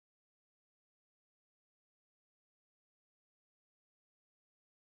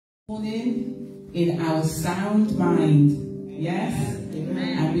Morning in our sound mind. Yes?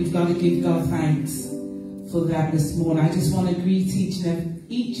 Amen. And we've got to give God thanks for that this morning. I just want to greet each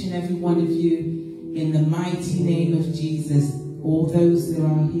and every one of you in the mighty name of Jesus. All those that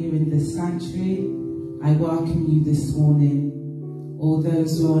are here in the sanctuary, I welcome you this morning. All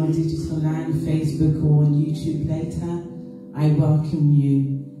those who are on digital land, Facebook or on YouTube later, I welcome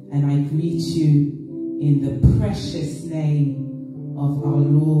you and I greet you in the precious name of our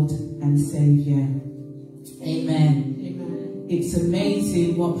Lord and Saviour. Amen. Amen. It's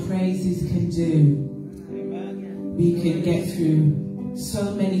amazing what praises can do. Amen. We can get through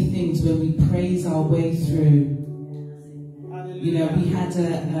so many things when we praise our way through. You know, we had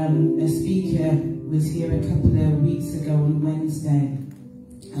a speaker was here a couple of weeks ago on Wednesday,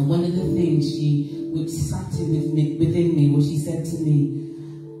 and one of the things which sat within me was she said to me,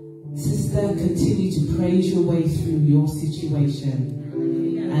 "Sister, continue to praise your way through your situation."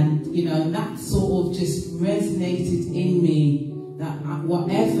 And, you know, that sort of just resonated in me that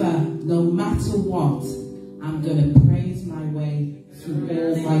whatever, no matter what, I'm going to praise my way through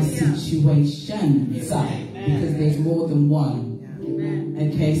all my situations. Because there's more than one.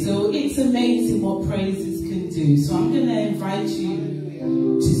 Okay, so it's amazing what praises can do. So I'm going to invite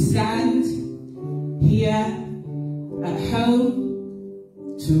you to stand here at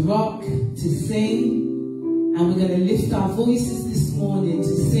home, to rock, to sing. And we're going to lift our voices this morning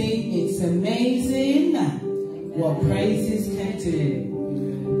to sing It's Amazing What Praises Can Do.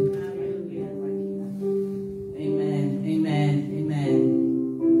 Amen, amen, amen.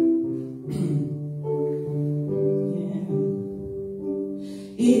 Yeah.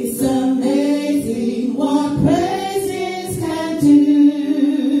 It's amazing what praises can do.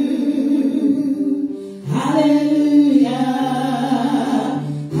 Hallelujah.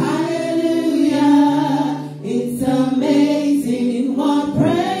 Hallelujah.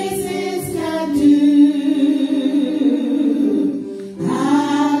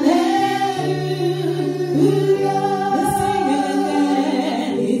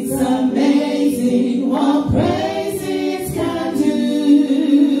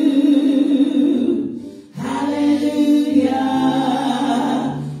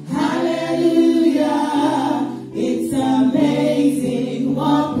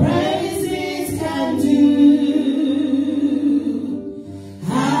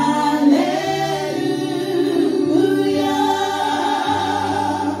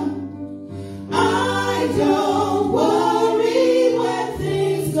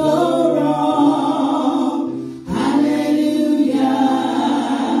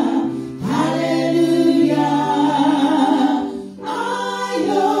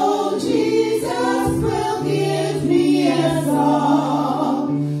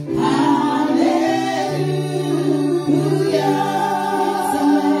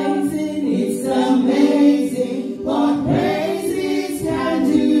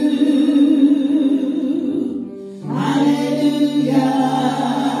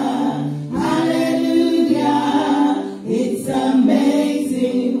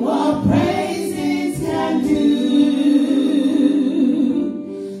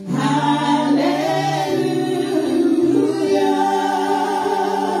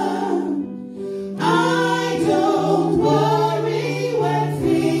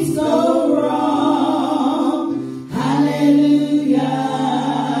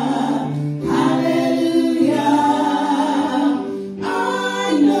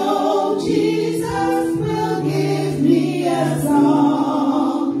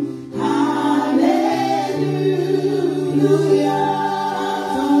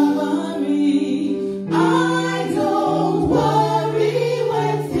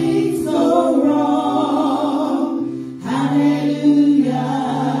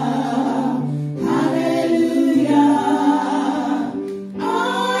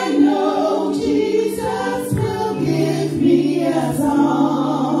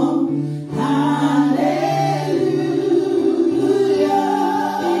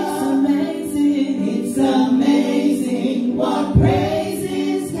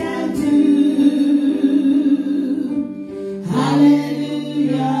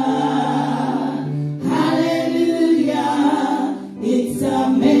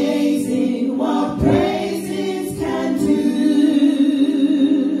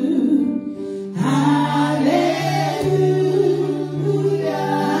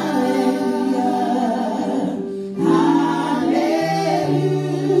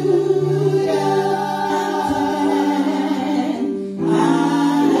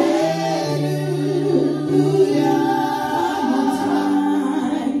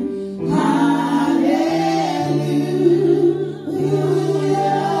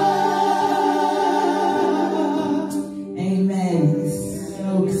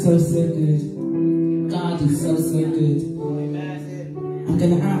 I'm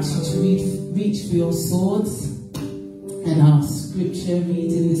going to ask you to reach for your swords, and our scripture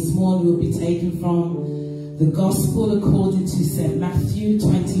reading this morning will be taken from the Gospel according to St. Matthew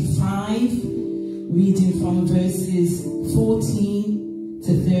 25, reading from verses 14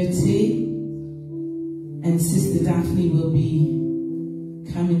 to 30. And Sister Daphne will be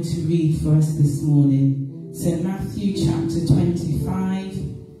coming to read for us this morning. St. Matthew chapter 25,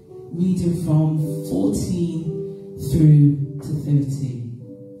 reading from 14 through to 30.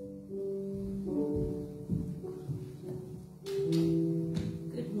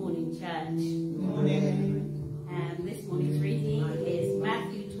 Good morning, church. Good morning. And this morning's reading is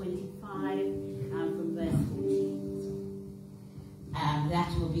Matthew 25 from verse 14.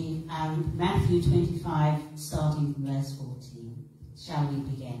 That will be Matthew 25 starting from verse 14. Shall we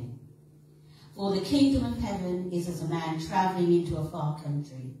begin? For the kingdom of heaven is as a man travelling into a far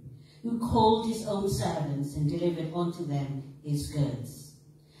country, who called his own servants and delivered unto them his goods.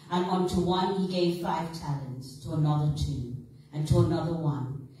 And unto one he gave 5 talents, to another 2, and to another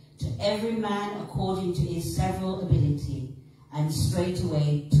 1, to every man according to his several ability, and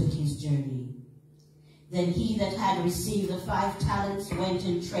straightway took his journey. Then he that had received the 5 talents went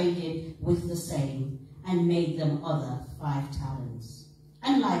and traded with the same, and made them other 5 talents.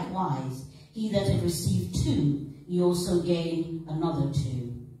 And likewise, he that had received 2, he also gained another 2.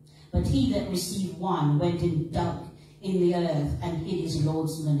 But he that received 1 went and dug in the earth and hid his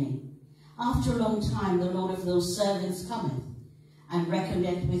Lord's money. After a long time the Lord of those servants cometh, and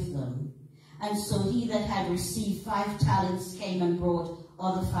reckoneth with them. And so he that had received 5 talents came and brought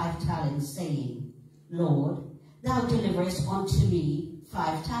other 5 talents, saying, Lord, thou deliverest unto me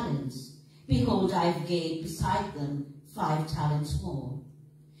 5 talents. Behold, I have gained beside them 5 talents more.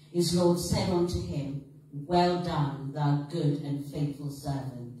 His Lord said unto him, Well done, thou good and faithful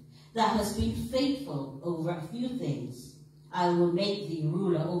servant. Thou hast been faithful over a few things. I will make thee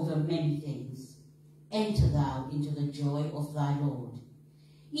ruler over many things. Enter thou into the joy of thy Lord.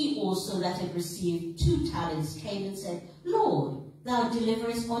 He also that had received 2 talents came and said, Lord, thou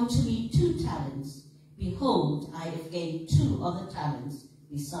deliverest unto me 2 talents. Behold, I have gained 2 other talents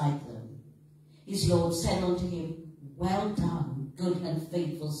beside them. His Lord said unto him, Well done, good and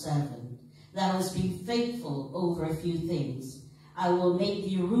faithful servant. Thou hast been faithful over a few things. I will make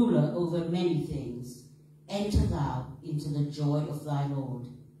thee ruler over many things. Enter thou into the joy of thy Lord.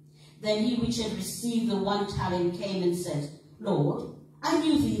 Then he which had received the 1 talent came and said, Lord, I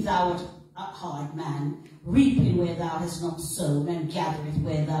knew thee thou art a hard man, reaping where thou hast not sown, and gathering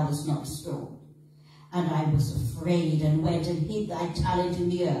where thou hast not stored. And I was afraid, and went and hid thy talent in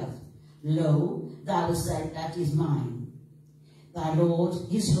the earth. Lo, thou hast said, That is mine.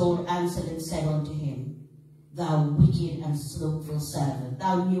 His Lord answered and said unto him, Thou wicked and slothful servant,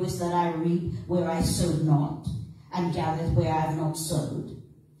 thou knewest that I reap where I sowed not, and gathered where I have not sowed.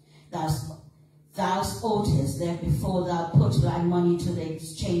 Thou oughtest that before thou put thy money to the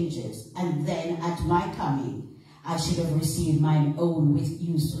exchanges, and then at my coming I should have received mine own with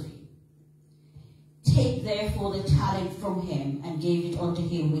usury. Take therefore the talent from him, and gave it unto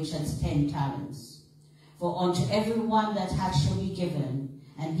him which has 10 talents. For unto every one that hath shall be given,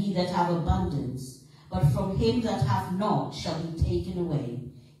 and he that hath abundance, but from him that hath not shall be taken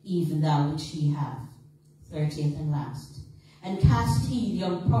away, even that which he hath. 30th and last. And cast he the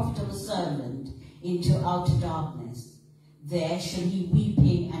unprofitable servant into outer darkness. There shall he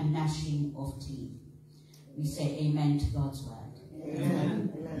weeping and gnashing of teeth. We say amen to God's word. Amen.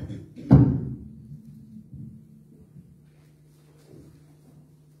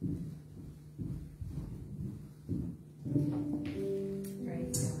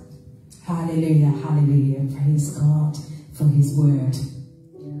 Hallelujah, hallelujah. Praise God for his word.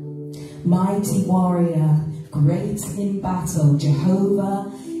 Mighty warrior, great in battle,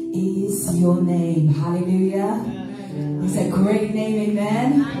 Jehovah is your name. Hallelujah. It's a great name,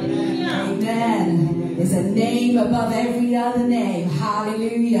 amen. Amen. It's a name above every other name.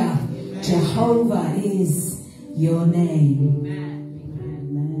 Hallelujah. Jehovah is your name.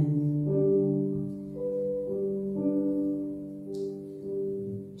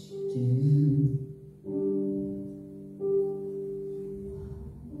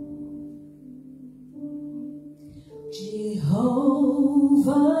 Jehovah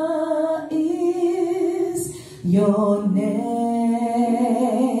is your name.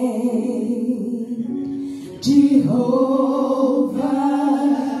 Jehovah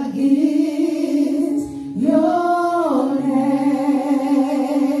is your name.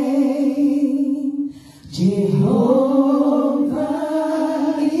 Jehovah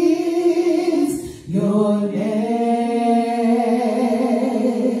is your name.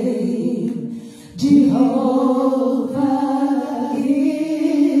 Jehovah is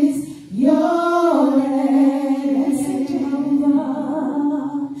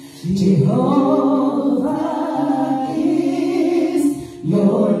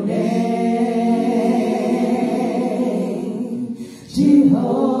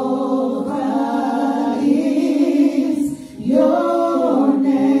Jehovah is your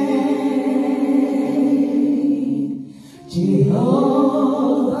name. Jehovah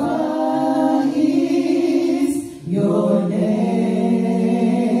is your name.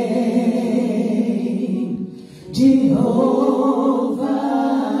 Jehovah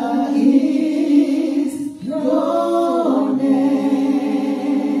is your name.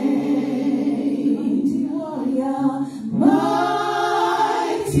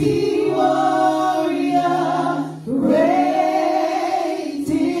 Mighty warrior, great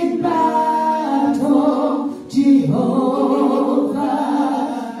in battle, Jehovah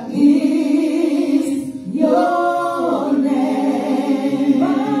is your name.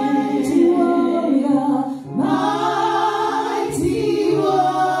 Mighty warrior,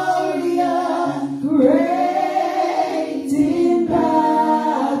 great in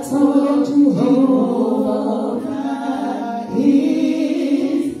battle, Jehovah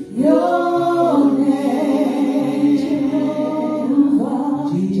is your name. Jehovah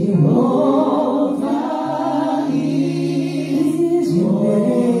is your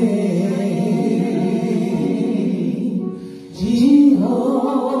name. Jehovah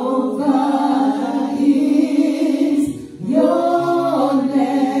is your name.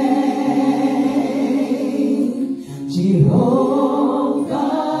 Jehovah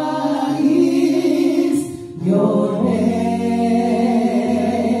is your name.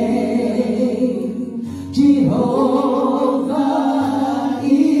 Jehovah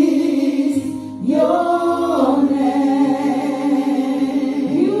is your name.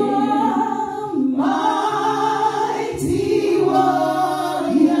 You are mighty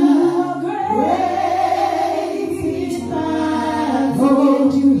warrior, great in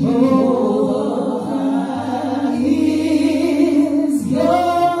battle, Jehovah is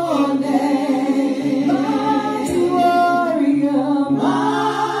your name. Mighty warrior,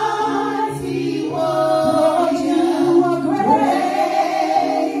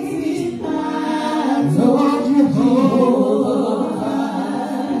 great in battle, Jehovah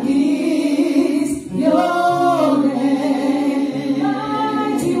is your name.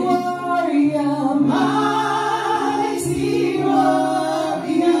 Mighty warrior,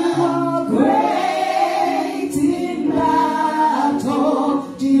 great in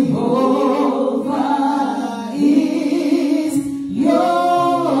battle, Jehovah is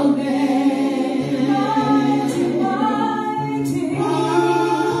your name. Mighty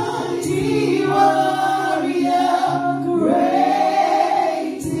warrior,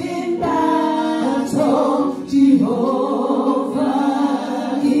 great in battle, Jehovah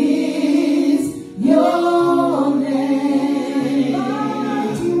is your name.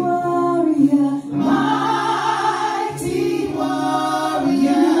 Mighty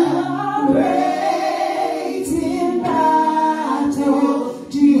warrior, great in battle,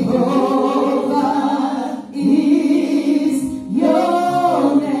 Jehovah is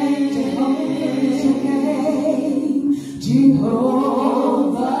your name.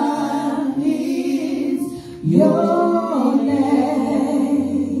 Jehovah is your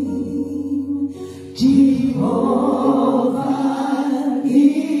name. Jehovah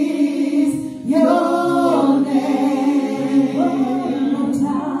is your name. One more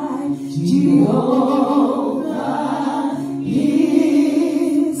time. Jehovah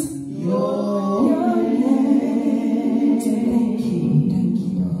is your name. Thank you,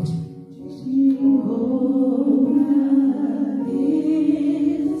 Lord. Jehovah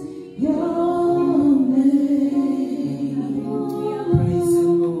is your name. Praise the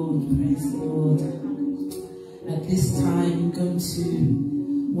Lord, praise the Lord. At this time, I'm going to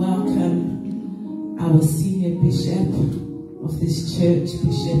welcome our senior bishop of this church,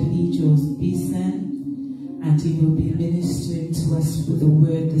 Bishop Ejos Beeson, and he will be ministering to us with a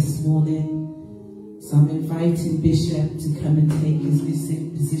word this morning. So I'm inviting Bishop to come and take his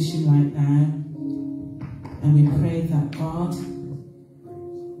position right now. And we pray that God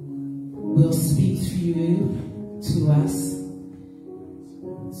will speak through you to us.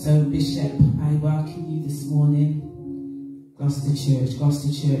 So Bishop, I welcome you this morning. Gloucester Church,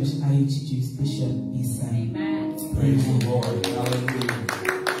 I introduce Bishop Beeson. Amen. Praise the Lord. Hallelujah.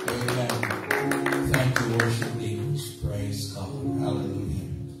 Amen. Thank you, worship leaders. Praise God. Hallelujah.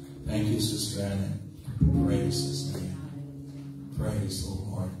 Thank you, Sister Anna. Praise His name. Praise the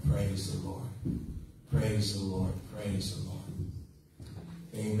Lord. Praise the Lord. Praise the Lord. Praise the Lord.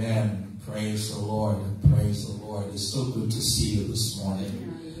 Amen. Praise the Lord. Praise the Lord. It's so good to see you this morning.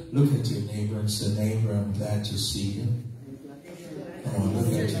 Look at your neighbor and say, neighbor, I'm glad to see you. Come on,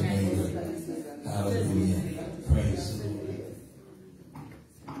 look at your neighbor. Hallelujah. Praise the Lord.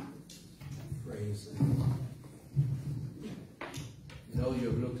 Praise the Lord. You know, know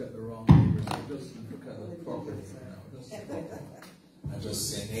you've looked at the wrong neighbor, so just look at the property now. I just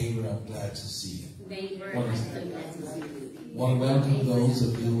say, neighbor, I'm glad to see you. Neighbor, I'm so glad to see you. Want to welcome those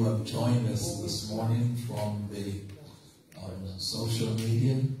of you who have joined us this morning from the social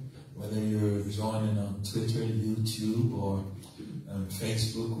media, whether you're joining on Twitter, YouTube, or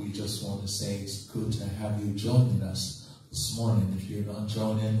Facebook. We just want to say it's good to have you joining us this morning. If you're not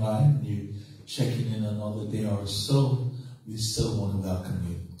joining live and you're checking in another day or so, we still want to welcome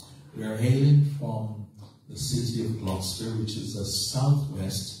you. We are hailing from the city of Gloucester, which is the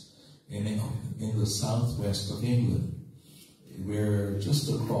southwest in the southwest of England. We're just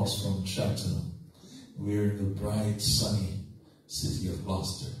across from Cheltenham. We're in the bright, sunny city of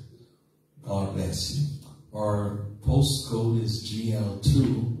Gloucester. God bless you. Our postcode is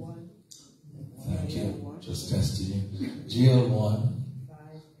GL2. Thank you. Just testing you. GL1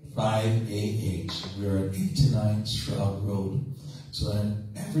 5AH. We're at 89 Stroud Road. So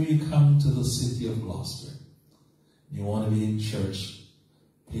whenever you come to the city of Gloucester, you want to be in church,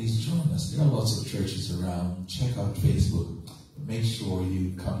 please join us. There are lots of churches around. Check out Facebook. Make sure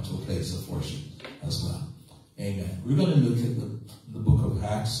you come to a place of worship as well. Amen. We're going to look at the book of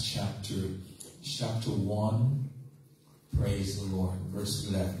Acts, chapter 1. Praise the Lord. Verse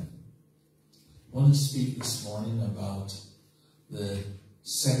 11. I want to speak this morning about the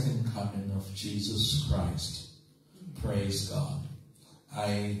second coming of Jesus Christ. Praise God.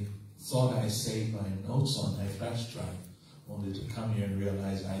 I thought I saved my notes on my flash drive, only to come here and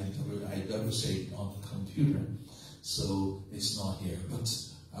realize I double saved on the computer, so it's not here. But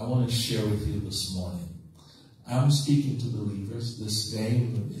I want to share with you this morning. I'm speaking to believers. This day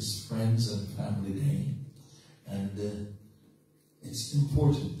is Friends and Family Day, and it's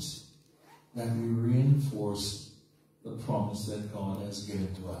important that we reinforce the promise that God has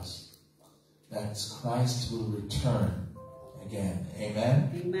given to us, that Christ will return again.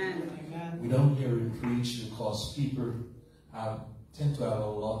 Amen? Amen. We don't hear it preached because people tend to have a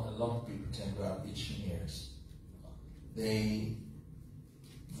lot of people tend to have itching ears. They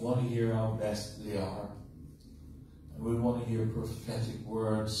want to hear how blessed they are. And we want to hear prophetic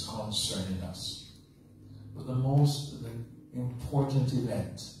words concerning us. But the most important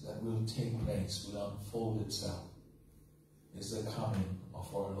event that will take place, will unfold itself, is the coming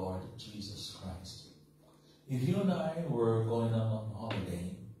of our Lord Jesus Christ. If you and I were going on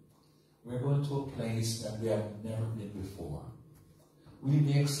holiday, we're going to a place that we have never been before. Will you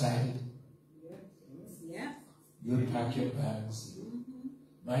be excited? Yes. You'll pack your bags.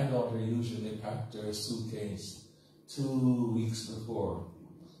 My daughter usually packed her suitcase 2 weeks before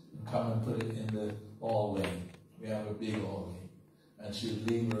and come and put it in the hallway. We have a big hallway. And she'll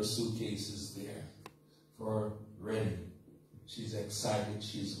leave her suitcases there for ready. She's excited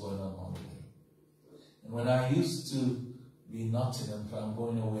she's going on holiday. And when I used to be Nottingham, if I'm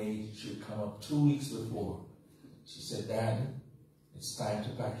going away, she'd come up 2 weeks before. She said, Dad, it's time to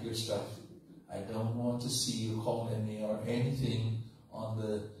pack your stuff. I don't want to see you calling me or anything on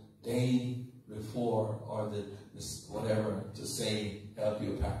the day before or whatever to say, help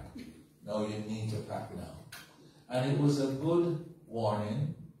you pack. No, you need to pack now. And it was a good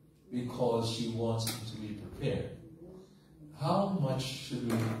warning because she wants me to be prepared. How much should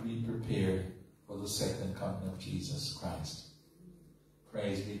we be prepared for the second coming of Jesus Christ?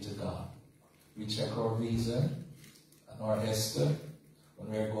 Praise be to God. We check our visa and our ESTA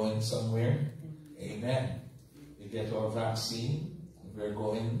when we're going somewhere. Amen. We get our vaccine if we're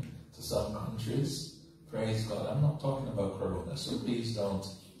going to some countries. Praise God. I'm not talking about Corona, so please don't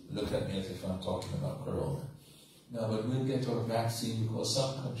look at me as if I'm talking about Corona. No, but we'll get our vaccine because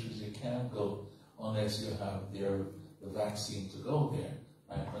some countries you can't go unless you have the vaccine to go there,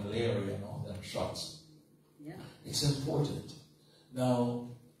 like malaria and all them shots. Yeah. It's important. Now,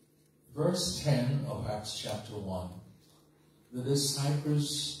 verse 10 of Acts chapter 1, the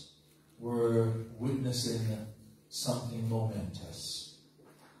disciples were witnessing something momentous.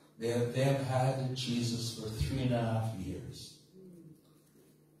 They have had Jesus for 3.5 years.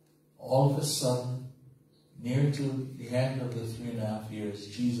 All of a sudden, near to the end of the 3.5 years,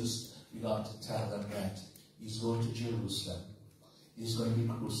 Jesus began to tell them that he's going to Jerusalem. He's going to be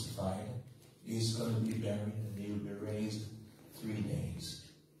crucified. He's going to be buried, and he will be raised 3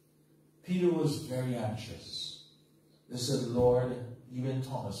 days. Peter was very anxious. They said, Lord, even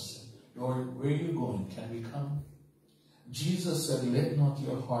Thomas, Lord, where are you going? Can we come? Jesus said, let not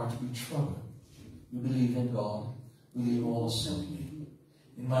your heart be troubled. You believe in God, believe also in me.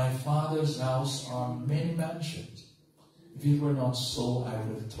 In my Father's house are many mansions. If it were not so, I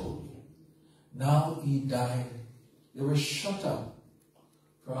would have told you. Now he died. They were shut up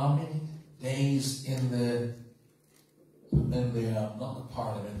for how many days in the in the, not the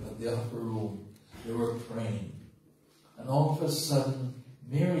parliament, but the upper room. They were praying. And all of a sudden,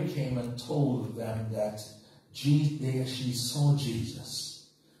 Mary came and told them that she saw Jesus.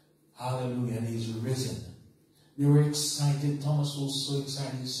 Hallelujah. And he's risen. They were excited. Thomas was so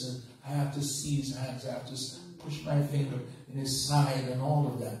excited. He said, I have to see his hands. I have to push my finger in his side and all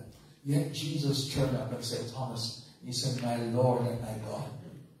of that. Yet Jesus turned up and said, Thomas, he said, my Lord and my God.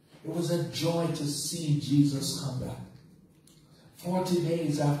 It was a joy to see Jesus come back. 40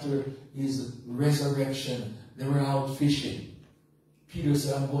 days after his resurrection, they were out fishing. Peter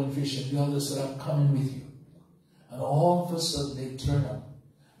said, I'm going fishing. The others said, I'm coming with you. And all of a sudden they turned up.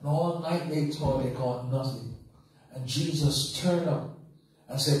 And all night they toiled, they caught nothing. And Jesus turned up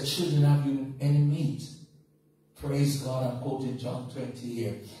and said, children, have you any meat? Praise God. I'm quoting John 20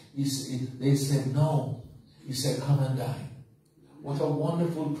 here. They said, no. He said, come and dine. What a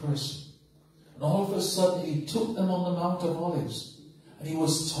wonderful person. And all of a sudden he took them on the Mount of Olives. And he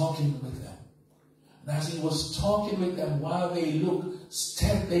was talking with them. And as he was talking with them, while they looked,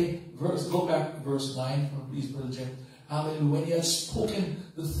 go back to verse 9, please, Brother Jim. Hallelujah. When he had spoken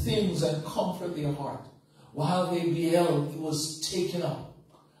the things and comfort their heart, while they beheld, he was taken up,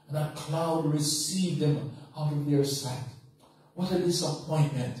 and a cloud received them out of their sight. What a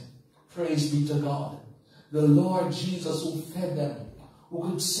disappointment. Praise be to God. The Lord Jesus who fed them, who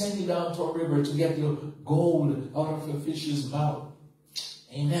could send you down to a river to get your gold out of a fish's mouth.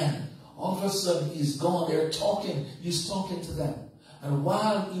 Amen. All of a sudden he's gone. They're talking. He's talking to them. And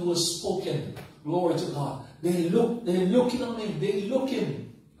while he was spoken, glory to God, they're looking on him.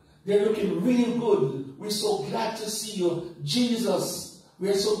 They're looking really good. We're so glad to see you, Jesus.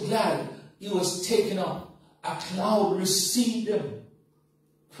 We're so glad he was taken up. A cloud received him.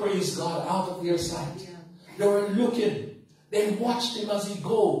 Praise God, out of their sight. They were looking. They watched him as he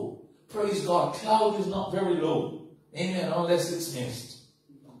go. Praise God. Cloud is not very low. Amen. Unless it's mist.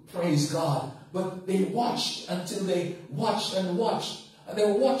 Praise God. But they watched until they watched and watched. And they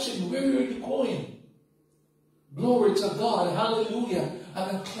were watching. Where are you going? Glory to God. Hallelujah.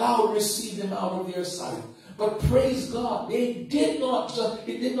 And a cloud received them out of their sight. But praise God, it did not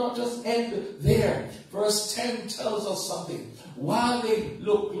just end there. Verse 10 tells us something. While they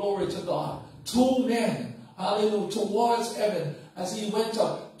looked, glory to God, two men, hallelujah, towards heaven, as he went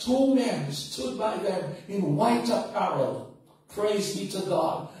up, two men stood by them in white apparel. Praise be to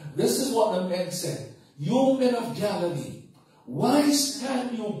God. This is what the men said. You men of Galilee, why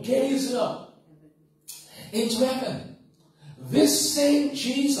stand you gazing up into heaven? This same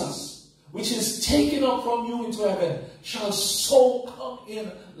Jesus, which is taken up from you into heaven, shall so come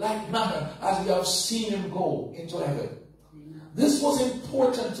in like manner as you have seen him go into heaven. This was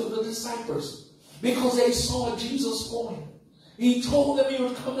important to the disciples because they saw Jesus going. He told them he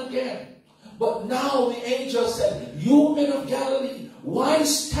would come again. But now the angel said, you men of Galilee, why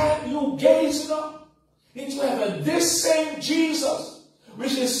stand you gazing up into heaven? This same Jesus,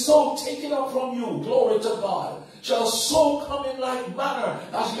 which is so taken up from you, glory to God, shall so come in like manner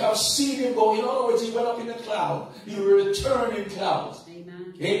as you have seen him go. In other words, he went up in a cloud. He will return in clouds.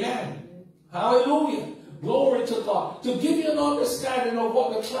 Amen. Amen. Hallelujah. Glory to God. To give you an understanding of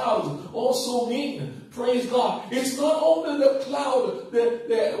what the clouds also mean. Praise God. It's not only the cloud,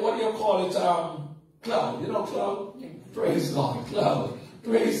 what do you call it? Cloud. You know cloud? Praise God. Cloud.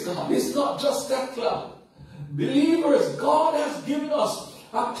 Praise God. It's not just that cloud. Believers, God has given us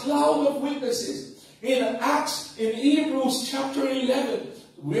a cloud of witnesses. In Hebrews chapter 11,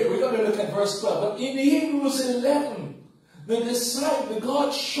 we're going to look at verse 12, but in Hebrews 11,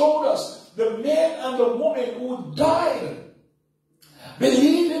 God showed us the men and the women who died,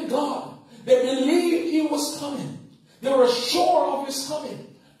 believed in God. They believed he was coming. They were sure of his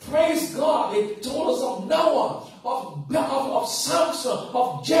coming. Praise God. They told us of Noah, of Samson,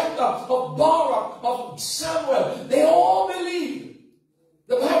 of Jephthah, of Barak, of Samuel. They all believed.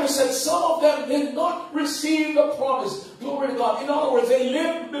 The Bible said some of them did not receive the promise. Glory to God. In other words, they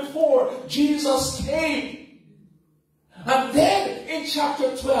lived before Jesus came. And then in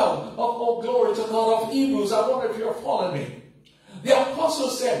chapter 12 of glory to God, of Hebrews, I wonder if you're following me. The apostle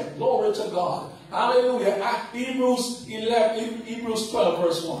said, glory to God. Hallelujah. Hebrews 12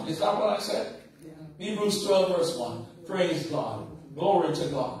 verse 1. Is that what I said? Yeah. Hebrews 12 verse 1. Praise God. Glory to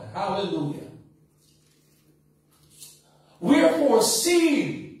God. Hallelujah. Wherefore,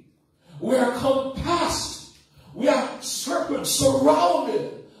 seeing we are compassed, we are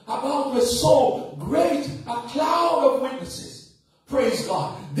surrounded about with so great a cloud of witnesses. Praise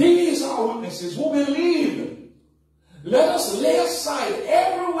God. These are witnesses who believe. Let us lay aside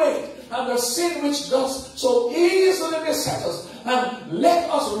every weight and the sin which does so easily beset us, and let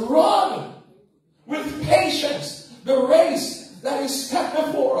us run with patience The race that is set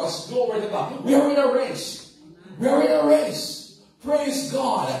before us. Glory to God. We are in a race. We are in a race. Praise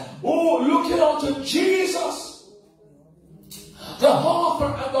God. Oh, looking unto Jesus, the author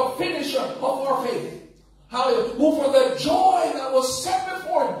and the finisher of our faith. Hallelujah. Who for the joy that was set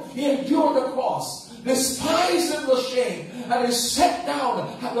before him, he endured the cross, despising the shame, and is set down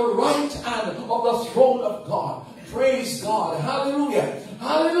at the right hand of the throne of God. Praise God. Hallelujah.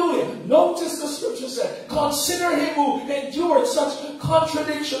 Hallelujah. Notice the scripture said, consider him who endured such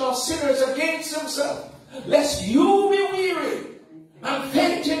contradiction of sinners against himself, lest you be weary and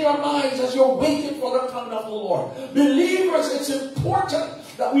faint in your minds as you're waiting for the coming of the Lord. Believers, it's important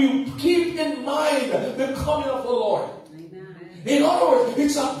that we keep in mind the coming of the Lord. In other words,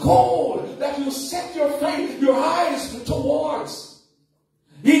 it's a goal that you set your faith, your eyes towards.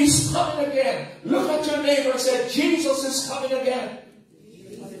 He's coming again. Look at your neighbor and say, Jesus is coming again.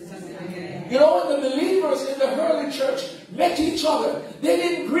 You know, when the believers in the early church met each other, they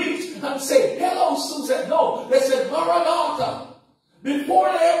didn't greet and say, hello, Susan. No, they said, Maranatha. Before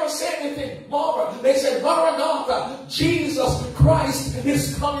they ever said anything, they said, Maranatha, Jesus Christ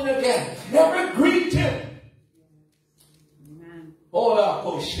is coming again. Never greet him.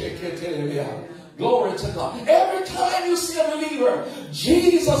 Glory to God. Every time you see a believer,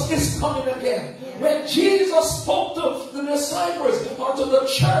 Jesus is coming again. When Jesus spoke to the disciples or to the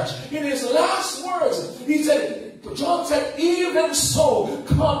church in his last words, he said, John said, even so,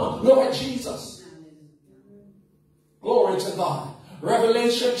 come, Lord Jesus. Glory to God.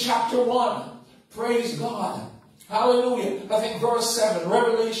 Revelation chapter 1. Praise God. Hallelujah. I think verse 7.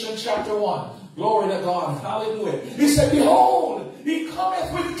 Revelation chapter 1. Glory to God. Hallelujah. He said, behold, he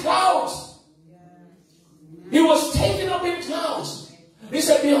cometh with clouds. He was taken up in clouds. He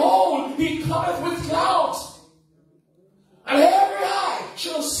said, behold, he cometh with clouds. And every eye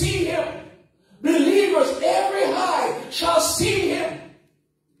shall see him. Believers, every eye shall see him.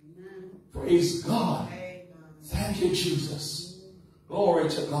 Praise God. Thank you, Jesus. Glory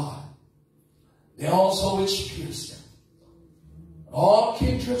to God. They also which pierced him. All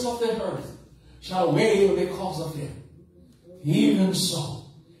kindreds of the earth shall wail because of him. Even so.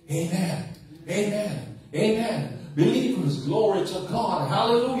 Amen. Amen. Amen. Believers, glory to God.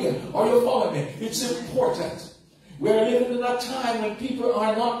 Hallelujah. Are you following me? It's important. We're living in a time when people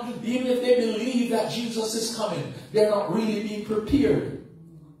are not, even if they believe that Jesus is coming, they're not really being prepared.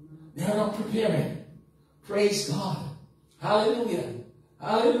 They're not preparing. Praise God. Hallelujah.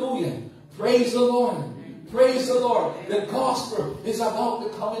 Hallelujah. Praise the Lord. Praise the Lord. The gospel is about the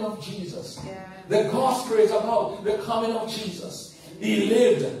coming of Jesus. The gospel is about the coming of Jesus. He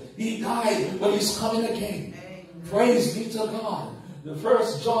lived. He died. But he's coming again. Praise be to God. The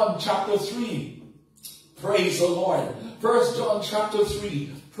 1 John chapter 3. Praise the Lord. 1 John chapter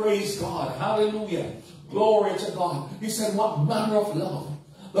 3. Praise God. Hallelujah. Glory to God. He said, what manner of love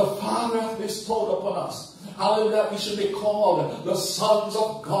the Father hath bestowed upon us. Hallelujah, that we should be called the sons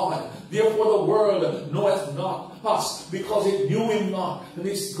of God. Therefore the world knoweth not us, because it knew him not. And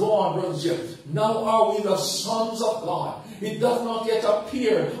it's gone, brothers and sisters. Now are we the sons of God. It does not yet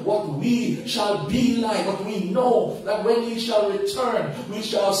appear what we shall be like, but we know that when he shall return, we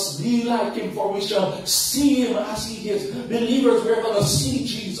shall be like him, for we shall see him as he is. Believers, we're going to see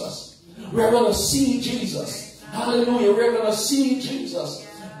Jesus. We're going to see Jesus. Hallelujah, we're going to see Jesus.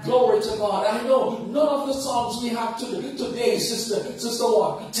 Glory to God. I know none of the songs we have today, Sister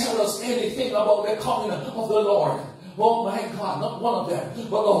One, tell us anything about the coming of the Lord. Oh my God, not one of them,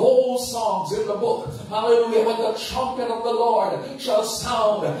 but the whole songs in the book. Hallelujah. When the trumpet of the Lord shall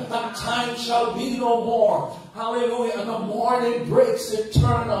sound, and time shall be no more. Hallelujah. And the morning breaks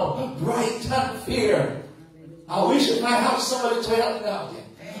eternal, bright and fair. I wish if I have somebody to help me out here.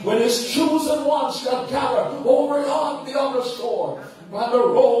 When his chosen ones shall gather over on the other shore, and the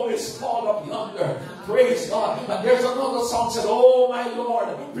roll is called up yonder. Praise God. And there's another song that says, oh my Lord,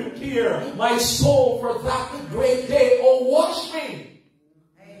 prepare my soul for that great day. Oh, wash me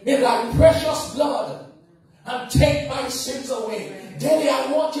in thy precious blood and take my sins away. Daddy, I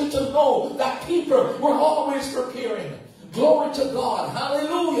want you to know that people were always preparing. Glory to God.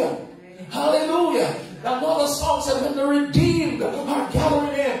 Hallelujah. Hallelujah. Another song said, when the redeemed are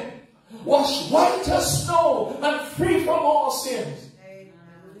gathering in, washed white as snow and free from all sins.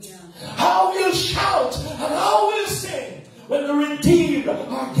 How we'll shout and how we'll sing when the redeemed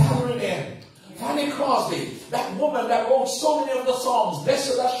are gathering in. Fanny Crosby, that woman that wrote so many of the songs,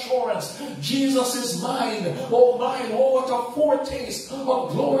 Blessed Assurance, Jesus is mine, oh mine, oh what a foretaste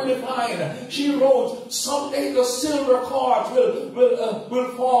of glory divine. She wrote, someday the silver cords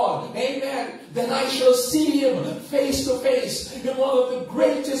will fall, amen. Then I shall see him face to face in one of the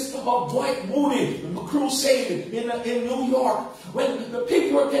greatest of Dwight Moody crusade in New York. When the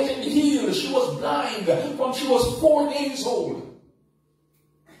people were getting healed, she was blind from she was 4 days old.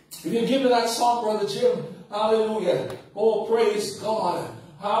 If you give me that song, Brother Jim, hallelujah. Oh, praise God.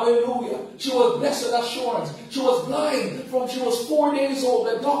 Hallelujah. She was blessed assurance. She was blind from she was 4 days old.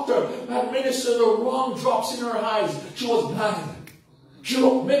 The doctor had ministered the wrong drops in her eyes. She was blind. She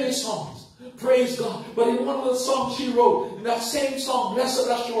wrote many songs. Praise God. But in one of the songs she wrote, in that same song, Blessed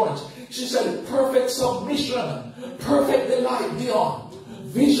Assurance, she said, perfect submission, perfect delight beyond.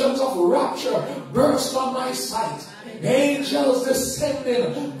 Visions of rapture burst on my sight. Angels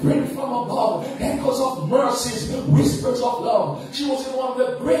descending, bring from above, echoes of mercies, whispers of love. She was in one of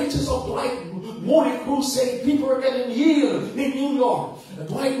the greatest of Dwight Moody crusade. People were getting healed in New York. And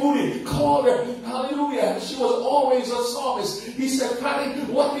Dwight Moody called her, hallelujah. She was always a psalmist. He said, Patty,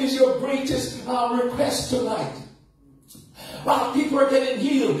 what is your greatest request tonight? While people are getting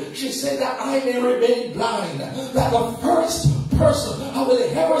healed, she said that I may remain blind. That the first person I will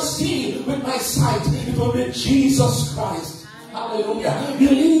ever see with my sight, it will be Jesus Christ. Hallelujah.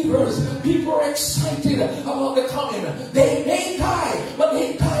 Believers, people are excited about the coming. They may die, but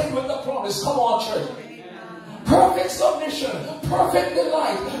they died with the promise. Come on, church. Perfect submission, perfect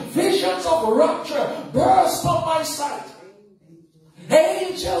delight, visions of rapture burst on my sight.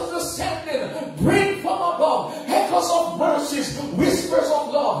 Angels descending, bring from above, echoes of mercies, whispers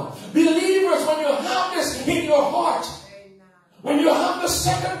of love. Believers, when you have this in your heart, when you have the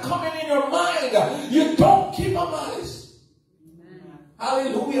second coming in your mind, you don't keep a malice.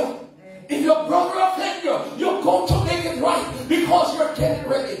 Hallelujah. If your brother offends you, you go to make it right because you're getting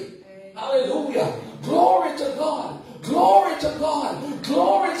ready. Hallelujah. Glory to God. Glory to God.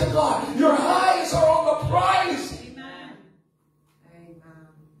 Glory to God. Your eyes are on the prize.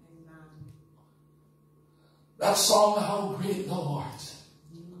 That song, How Great Thou Art.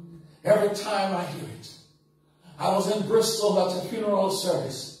 Every time I hear it. I was in Bristol at a funeral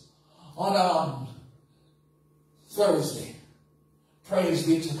service on Thursday. Praise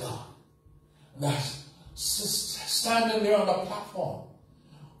be to God. That standing there on the platform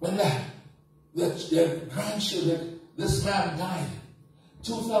when the grandchildren, this man died.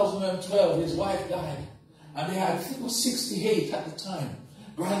 2012, his wife died. And they had, I think it was 68 at the time.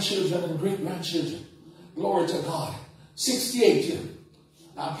 Grandchildren and great-grandchildren. Glory to God. 68 here.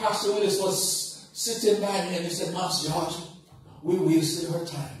 Pastor Willis was sitting by me and he said, Master George, we wasted our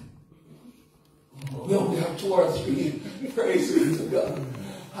time. We only have 2 or 3. Praise be to God.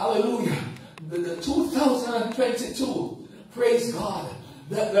 Hallelujah. The 2022, praise God,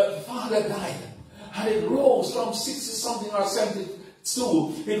 the father died. And it rose from 60-something or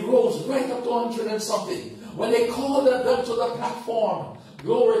 72. It rose right up to 100 and something. When they called them to the platform,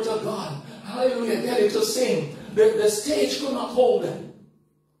 glory to God. Hallelujah. Get it to sing. The stage could not hold them.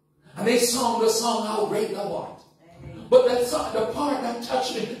 And they sung the song, How Great Thou Art. But the part that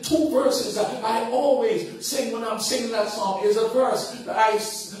touched me, 2 verses that I always sing when I'm singing that song is a verse that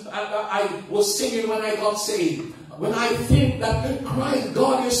I was singing when I got saved. When I think that Christ,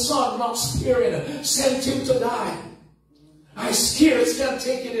 God his Son, not sparing, sent him to die. I scarce can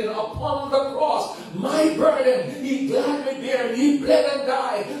take it in. Upon the cross, my burden, he gladly bare, he bled and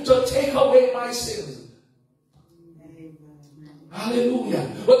died to take away my sins. Hallelujah.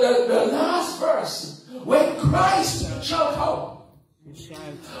 But the last verse, when Christ shall come,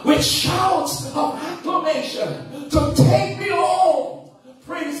 with shouts of acclamation, to take me home.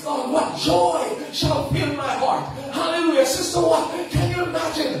 Praise God, what joy shall fill my heart. Hallelujah. Sister, what? Can you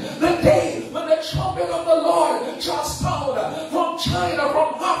imagine the day when the trumpet of the Lord shall sound from China,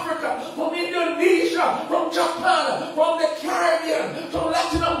 from Africa, from Indonesia, from Japan, from the Caribbean, from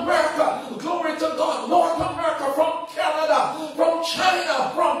Latin America, glory to God, North America, from Canada, from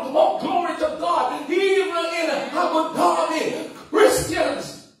China, from, oh, glory to God, even in Abu Dhabi,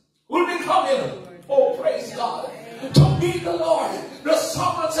 Christians will be coming. Oh, praise God. To meet the Lord. The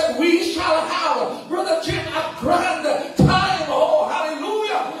psalmist said, we shall have, Brother Jim, a grand time. Oh,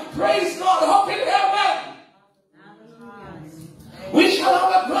 hallelujah. Praise God up in heaven. We shall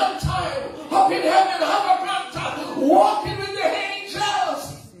have a grand time up in heaven. Have a grand time walking with the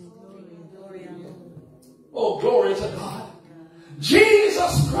angels. Oh, glory to God.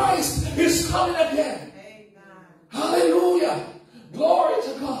 Jesus Christ is coming again. Hallelujah. Glory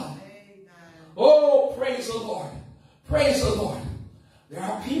to God. Oh, praise the Lord. Praise the Lord. There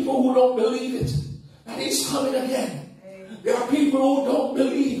are people who don't believe it, that he's coming again. There are people who don't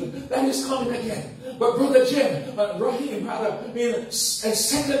believe that he's coming again. But Brother Jim, Rahim, in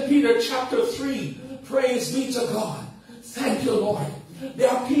 2 Peter chapter 3, praise be to God. Thank you, Lord. There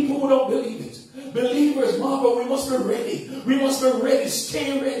are people who don't believe it. Believers, Mom, but we must be ready. We must be ready.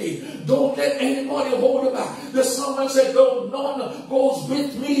 Stay ready. Don't let anybody hold you back. There's someone said, though none goes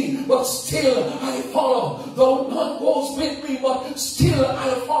with me, but still I follow. Though none goes with me, but still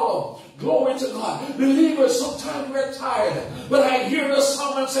I follow. Glory to God. Believers, sometimes we're tired. But I hear the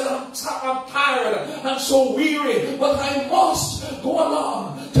someone said, I'm tired. I'm so weary. But I must go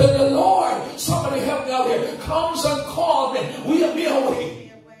along to the Lord. Somebody help me out here. Comes and calls me. We'll be away.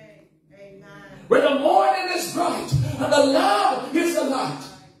 When the morning is bright and the Lamb is the light.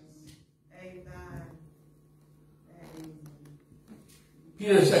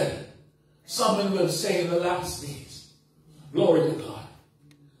 Peter said, someone will say in the last days, glory to God.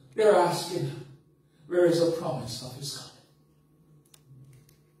 They're asking, where is the promise of his coming?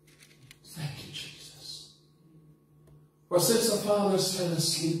 Thank you, Jesus. For since the fathers fell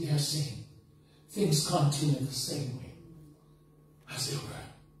asleep, they're saying, things continue the same way as they were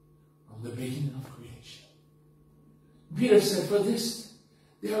from the beginning of creation. Peter said, for this,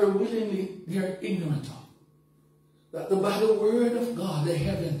 they are ignorant of, that by the word of God, the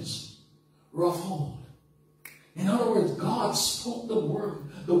heavens were of old. In other words, God spoke the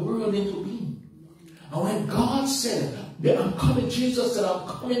world into being. And when God said, I'm coming, Jesus said, I'm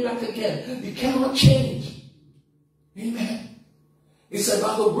coming back again, you cannot change. Amen. He said,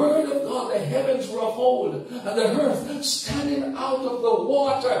 by the word of God, the heavens were of old, and the earth standing out of the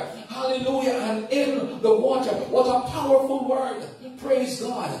water. Hallelujah. And in the water. What a powerful word. Praise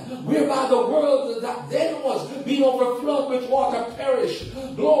God. Whereby the world that then was being overflowed with water perished.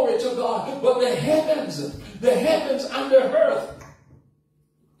 Glory to God. But the heavens and the earth,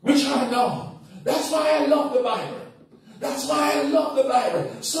 which are now. That's why I love the Bible. That's why I love the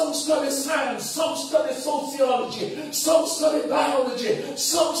Bible. Some study science, some study sociology, some study biology,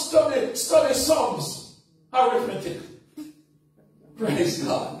 some study sums, arithmetic. Praise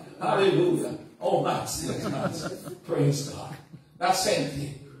God. Hallelujah. Oh, maths. Praise God. That same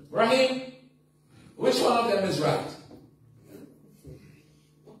thing. Rahim, which one of them is right?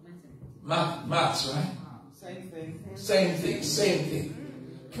 Maths, right? Same thing.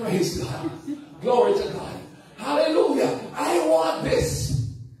 Praise God. Glory to God. Hallelujah. I want this.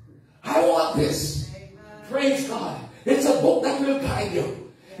 Praise God. It's a book that will guide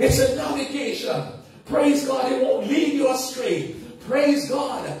you. It's a navigation. Praise God. It won't lead you astray. Praise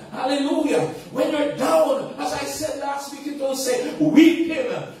God. Hallelujah. When you're down, as I said last week, it will say,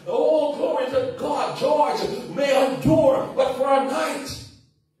 weeping. Oh, glory to God. George may endure, but for a night.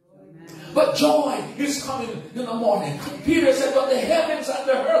 But joy is coming in the morning. Peter said, but the heavens and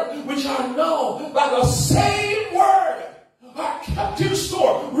the earth, which are known by the same word, are kept in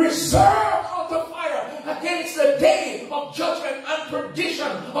store, reserved unto fire against the day of judgment and perdition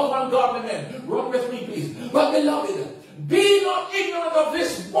of ungodly men. Run with me, please. But beloved, be not ignorant of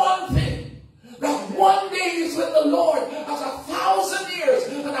this one thing, that one day is with the Lord as 1,000 years,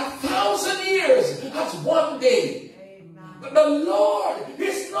 and 1,000 years as one day. But the Lord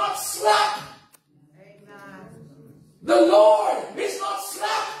is not slack. The Lord is not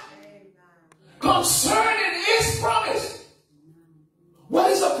slack concerning his promise. What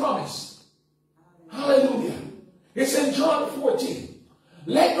is a promise? Hallelujah. It's in John 14.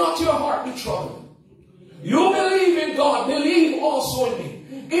 Let not your heart be troubled. You believe in God, believe also in me.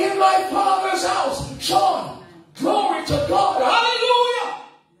 In my Father's house, John, glory to God. Hallelujah.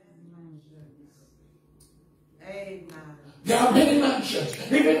 There are many mansions.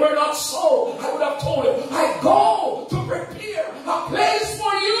 If it were not so, I would have told you, I go to prepare a place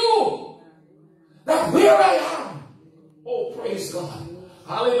for you. That where I am. Oh, praise God.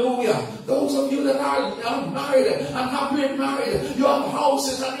 Hallelujah. Those of you that are married and have been married, you have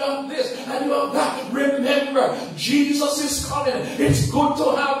houses and you have this and you have that. Remember, Jesus is coming. It's good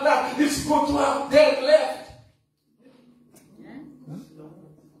to have that. It's good to have dead left.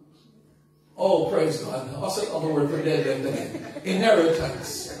 Oh, praise God. I'll say another word for dead left again.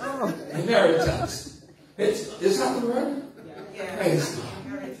 Inheritance. Inheritance. Is that the word? Praise God.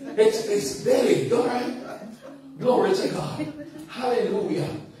 It's belly, all right? Glory to God. Hallelujah.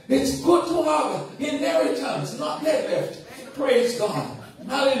 It's good to have inheritance, not dead left. Praise God.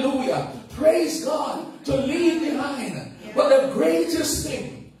 Hallelujah. Praise God to leave behind. But the greatest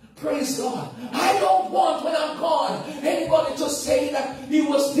thing, praise God, I don't want when I'm gone anybody to say that he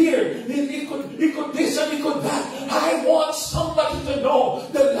was there. He could this and he could that. I want somebody to know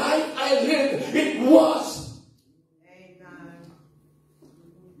the life I lived, it was.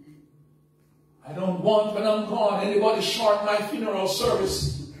 want, when I'm gone, anybody short my funeral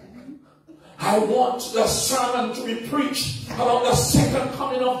service, I want the sermon to be preached about the second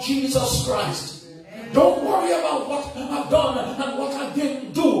coming of Jesus Christ. Don't worry about what I've done and what I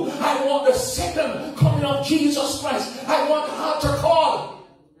didn't do. I want the second coming of Jesus Christ. I want altar call.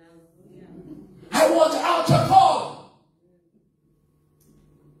 I want altar call.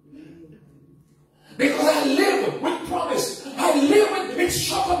 Because I live with promise. I live with it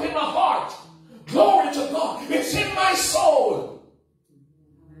shut up in my heart. Glory to God. It's in my soul.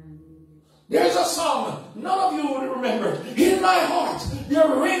 There's a song, none of you would remember it. In my heart, there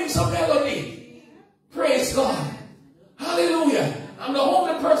rings a melody. Praise God. Hallelujah. I'm the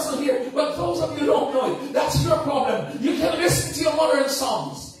only person here, but those of you who don't know it, that's your problem. You can listen to your modern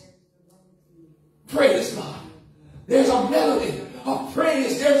songs. Praise God. There's a melody of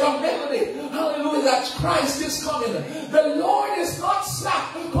praise. There's a melody. Hallelujah. That Christ is coming. The Lord is not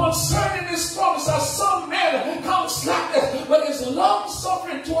slack concerning his promise, as some men count slackness, but is long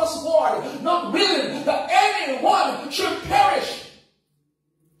suffering to us, Lord, not willing that anyone should perish.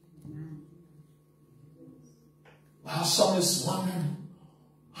 While some is wondering,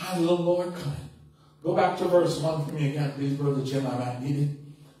 how will the Lord come? Go back to verse 1 for me again, please, Brother Jim. I might need it.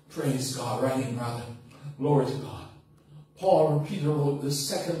 Praise God. Writing, brother. Glory to God. Paul or Peter wrote the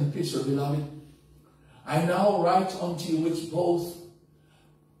second epistle, beloved. I now write unto you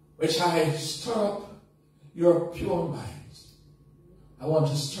which I stir up your pure minds. I want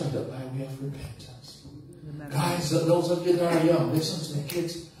to stir it up by way of repentance. Guys, those of you that are young, listen to me,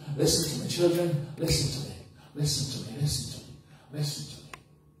 kids. Listen to me, children. Listen to me. Listen to me. Listen to me. Listen to me.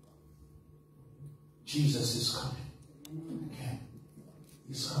 Jesus is coming again.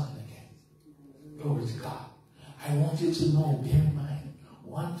 He's coming again. Glory to God. I want you to know, bear in mind,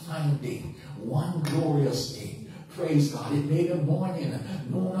 one fine day, one glorious day. Praise God. It may be morning,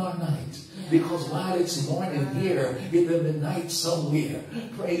 noon or night. Because while it's morning here, it will be night somewhere.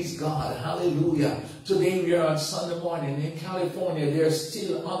 Praise God. Hallelujah. Today we are on Sunday morning. In California, they're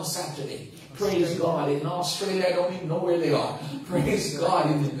still on Saturday. Praise God. In Australia, I don't even know where they are. Praise God.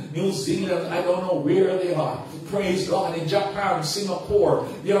 In New Zealand, I don't know where they are. Praise God. In Japan, Singapore,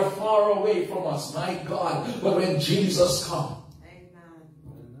 they are far away from us. My God. But when Jesus comes,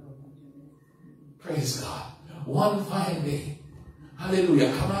 praise God. One fine day.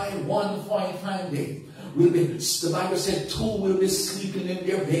 Hallelujah. Come on, one fine day. The Bible said 2 will be sleeping in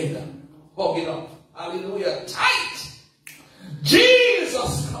their bed. Hugging up. Hallelujah. Tight.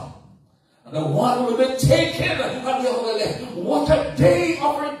 Jesus comes. And the one will be taken on the other leg. What a day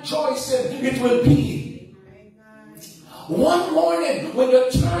of rejoicing it will be. One morning when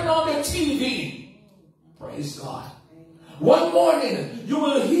you turn on the TV, praise God. One morning you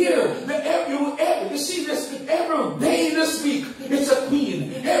will hear you see this every day this week. It's a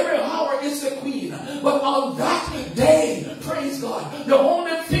queen. Every hour it's a queen. But on that day, praise God, the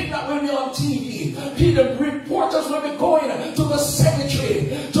only thing that will be on TV, the reporters will be going to the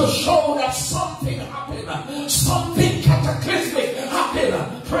cemetery to show that something happened. Something cataclysmic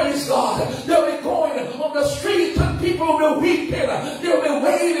happened. Praise God. They'll be going on the street and people will be weeping. They'll be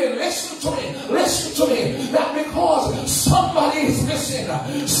wailing. Listen to me. Listen to me. That because somebody is missing.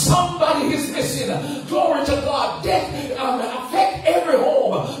 Somebody is missing. Glory to God. Death affect every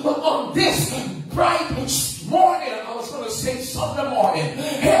home. But on this bright morning, I was going to say Sunday morning,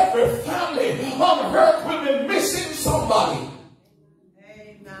 every family on earth will be missing somebody.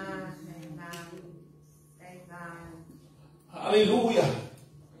 Amen. Hallelujah.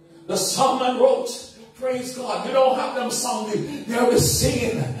 The psalmist wrote, praise God. You don't have them sounding. They'll be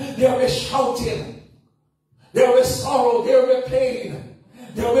singing. They'll be shouting. There will be sorrow, there will be pain.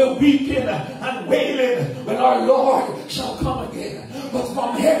 There will be weeping and wailing when our Lord shall come again. But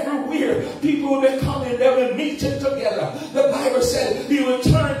from everywhere, people will be coming, they will meet it together. The Bible said he will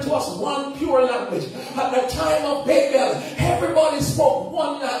turn to us one pure language. At the time of Babel, everybody spoke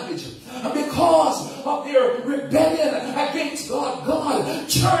one language. And because of their rebellion against God, God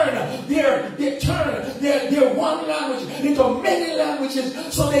turned their one language into many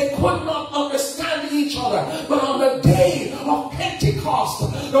languages, so they could not understand each other. But on the day of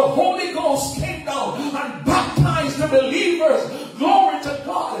Pentecost, the Holy Ghost came down and baptized the believers, glory to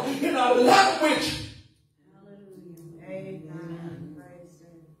God, in a language. Amen.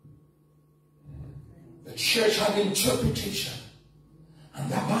 The church had interpretation. And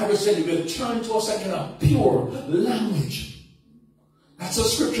that Bible said it will turn to us in a pure language. That's a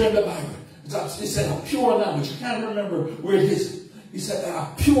scripture in the Bible. It said a pure language. I can't remember where it is. He said a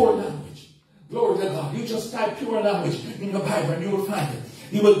pure language. Glory to God. You just type pure language in the Bible and you will find it.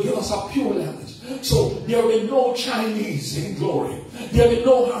 He will give us a pure language. So there will be no Chinese in glory. There will be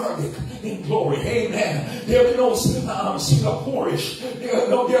no Arabic. in glory. Amen. There will be no Singaporeish. There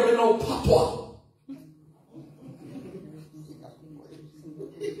will be no Papua.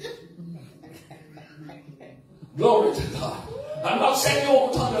 Glory to God. I'm not saying you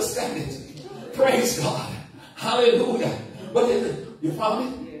won't understand it. Praise God. Hallelujah. But you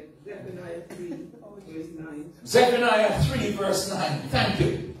found it? Zephaniah 3, verse 9. Zephaniah 3, verse 9. Thank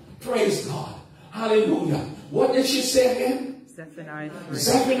you. Praise God. Hallelujah. What did she say again? Zephaniah 3.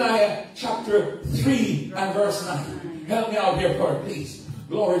 Zephaniah chapter 3 and verse 9. Help me out here, Kurt, please.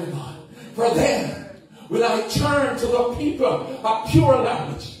 Glory to God. For then will I turn to the people a pure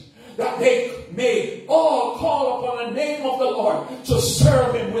language, that they may all call upon the name of the Lord to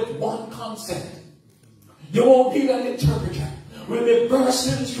serve him with one consent. You won't need an interpreter. We'll be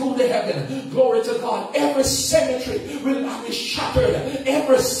bursting through the heaven. Glory to God. Every cemetery will be shattered.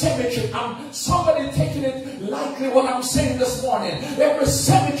 Every cemetery. Somebody taking it lightly what I'm saying this morning. Every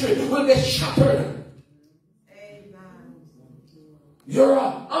cemetery will be shattered. You're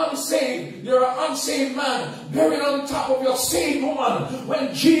an unsaved man buried on top of your saved woman.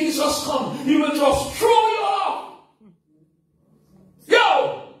 When Jesus comes, he will just throw you off.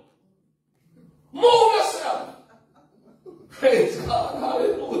 Yo! Move yourself. Praise God.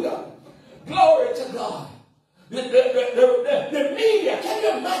 Hallelujah. Glory to God. The media, can you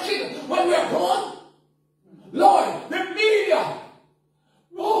imagine when we're gone? Lord, the media.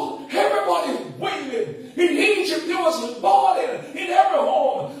 Oh, everybody waiting. In Egypt, there was bawling in every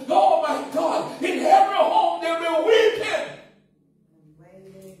home. Oh my God. In every home, they'll be weeping.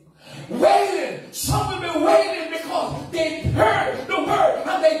 Wailing. Some will be wailing because they heard the word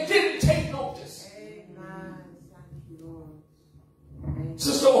and they didn't take notice.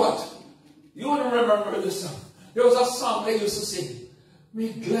 Sister, what? You wouldn't remember this song. There was a song they used to sing.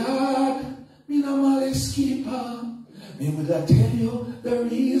 Me glad, me no malice keeper. Me would I tell you the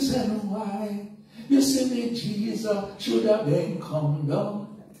reason why. You see me, Jesus should have been come down.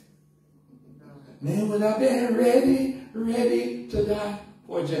 Me would have been ready to die.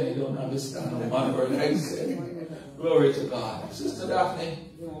 Poor Jenny don't understand one word I said. Glory to God. Sister Daphne,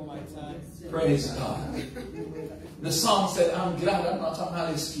 praise God. The song said, I'm glad I'm not a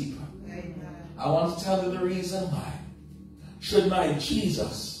malice keeper. I want to tell you the reason why. Should my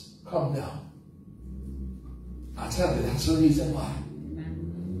Jesus come down, I tell you that's the reason why.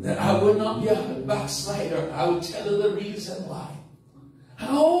 That I would not be a backslider. I will tell you the reason why. And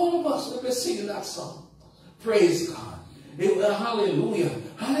all of us will be singing that song. Praise God. It will, hallelujah.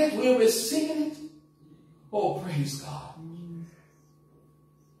 And we'll be singing it. Oh, praise God.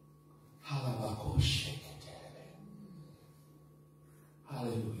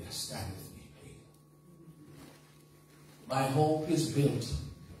 Hallelujah. Stand with me, please. My hope is built,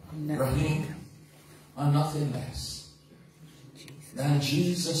 running on nothing less than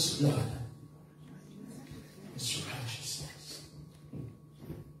Jesus' blood, his righteousness.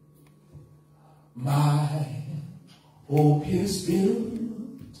 My hope is built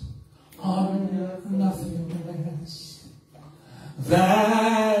on nothing less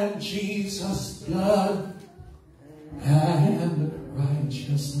than Jesus' blood and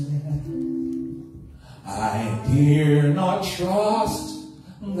righteousness. I dare not trust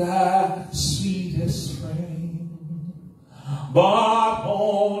that sweetest frame, but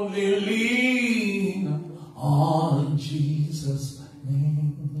only lean on Jesus'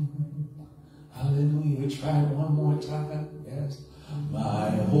 name. Hallelujah. We try one more time. Yes. My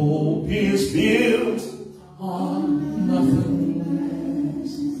hope is built on nothing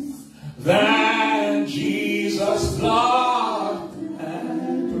less than Jesus' blood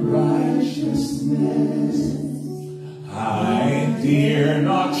and righteousness. I dare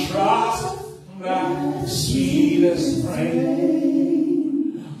not trust that sweetest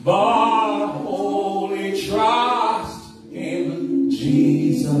frame, but only trust in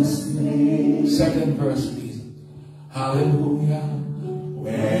Jesus' name. Second verse, please. Hallelujah.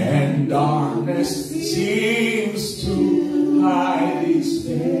 When darkness seems to hide its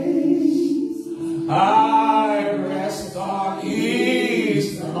face, I rest on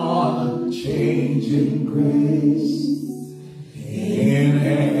His unchanging grace. In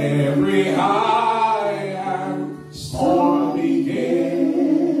every high and stormy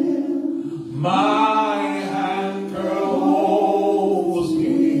gale, my anchor holds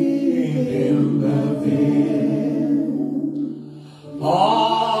me in the veil.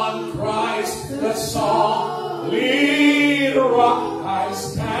 On Christ the solid rock I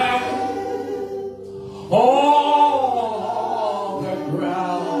stand. All the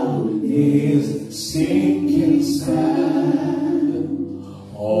ground is sinking sand.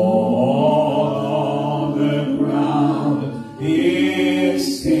 All the ground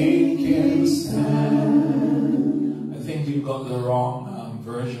is sinking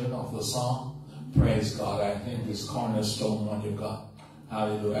the song? Praise God. I think this cornerstone one you got.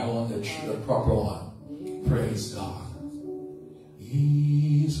 Hallelujah. I want the proper one. Praise God.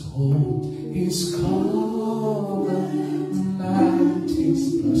 His hope, His covenant,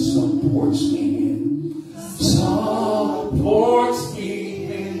 His blood supports me in. Supports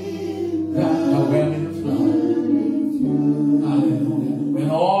me in that when in flood. Hallelujah. When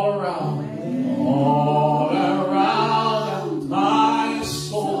all around my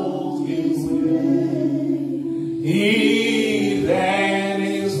soul gives way. He that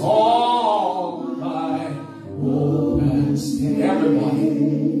is all my hope and stay. Everybody.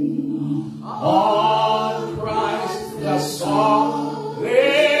 On Christ the solid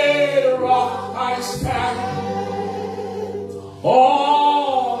rock I stand.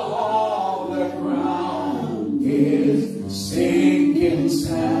 All the ground is sinking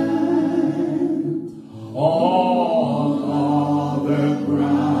sand. All the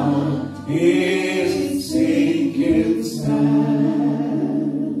ground is sinking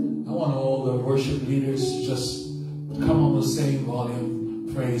sand. I want all the worship leaders to just come on the same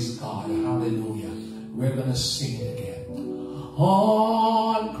volume. Praise God. Hallelujah. We're going to sing it again.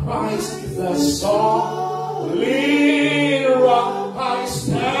 On Christ the solid rock I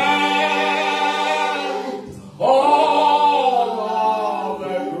stand. All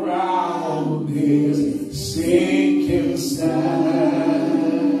the ground is sinking sand.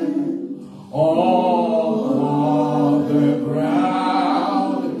 All the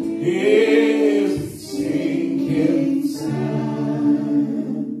ground is sinking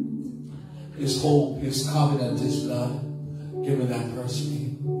sand. His hope, His covenant, His blood. Give me that verse, please.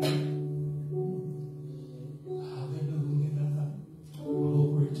 Hallelujah.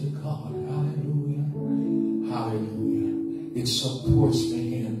 Glory to God. Hallelujah. Hallelujah. It supports me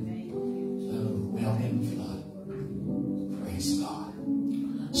in the mountain flood. Praise God.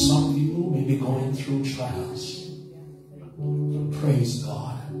 Some of you may be going through trials. Praise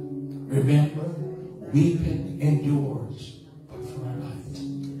God. Remember, weeping endures but for a night.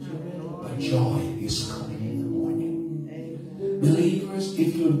 But joy is coming in the morning. Believers,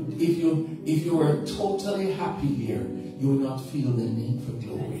 if you are totally happy here, you will not feel the need for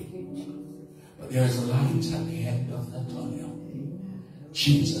glory. But there is a light at the end of the tunnel.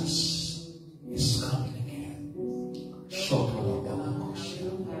 Jesus is coming again.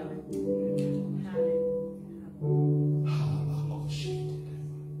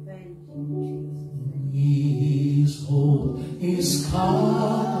 His hope is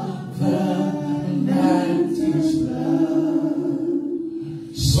covenant, His blood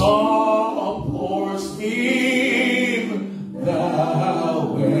supports me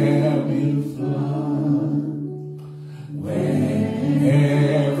thou will flood. When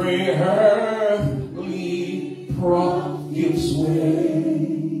every earthly prop gives way,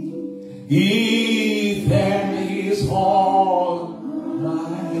 He then is all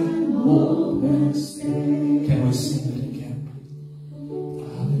my hope and stay. Can we sing it again?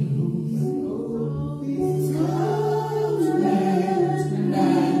 Hallelujah.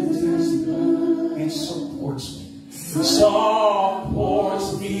 It supports me.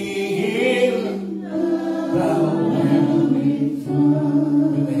 Supports me in the heavenly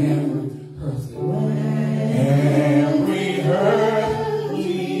flood. With every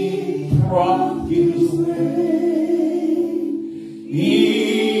earthly prop gives way. He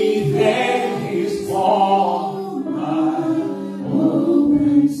then is all my hope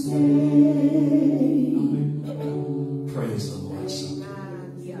and stay. Praise the Lord.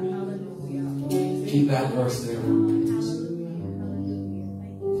 Keep that verse there.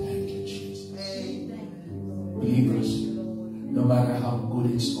 Thank you, Jesus. Believers, no matter how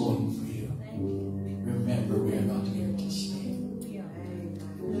good it's going for you, remember we are not here to stay.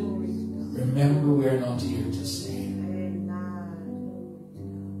 Remember we are not here to stay.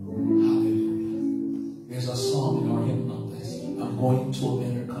 Hallelujah. There's a song in our hymn Natwest. I'm going to a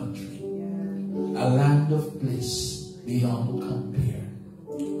better country, a land of bliss beyond compare.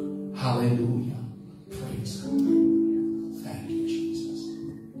 Hallelujah. Praise God. Thank you, Jesus.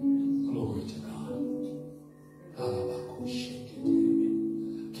 Glory to God.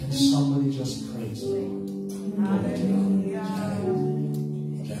 Can somebody just praise the Lord? Glory to God.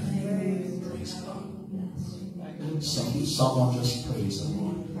 Praise God. Someone just praise the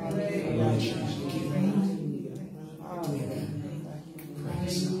Lord. Amen.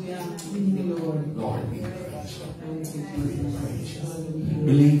 Praise God. Lord, we praise you.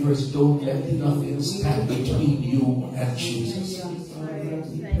 Believers, don't let nothing stand between you and Jesus.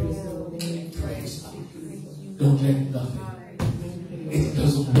 Praise God. Don't let nothing. It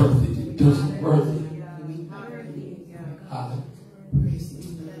doesn't worth it. It doesn't worth it. Hallelujah.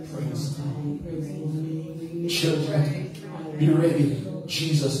 Praise children, be ready.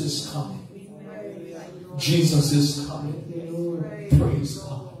 Jesus is coming. Jesus is coming. Praise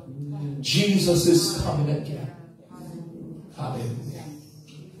God. Jesus is coming again. Hallelujah.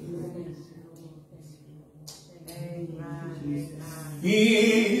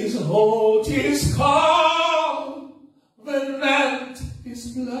 His oath is covenant,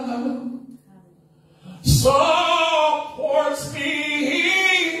 His blood supports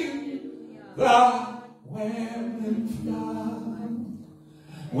me in the whelming flood.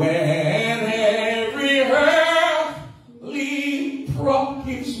 When every earthly prop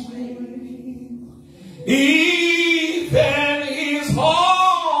is weary, even is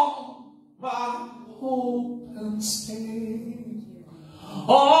all my hope and stay.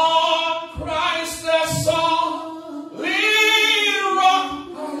 On Christ the solid rock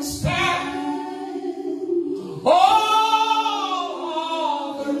I stand. All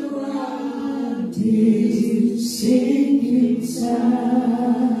the ground is sinking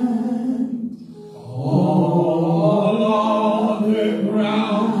sand. All the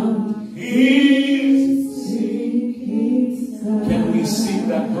ground is sinking sand. Can we sing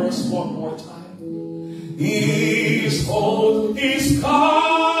that verse one more time? His oath is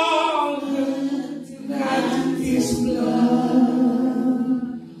covenant and His blood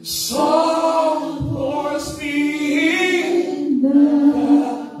supports me in the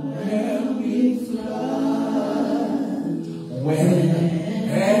whelming flood. When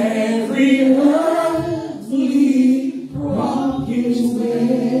every earthly rock is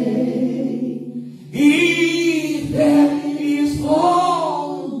weary, He that is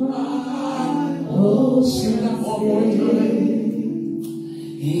all my hope. Sing that one more time.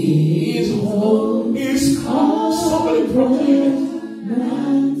 His hope is come. Somebody proclaim it.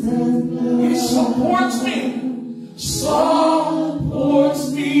 He supports me.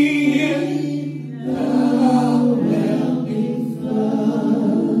 Supports me in the whelming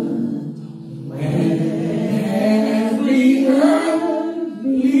flood. When every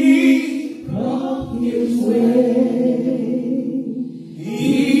earthly rock is weary,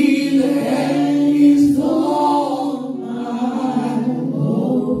 He that is all my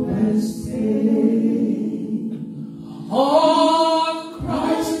hope and stay. On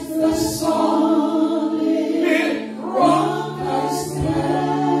Christ the solid rock I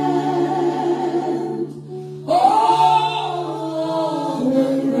stand. All the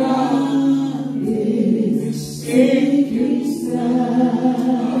ground is sinking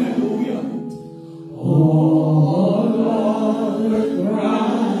sand. Hallelujah. All the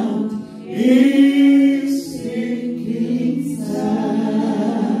ground is sinking sand.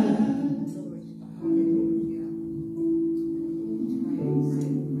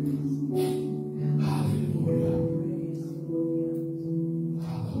 Hallelujah.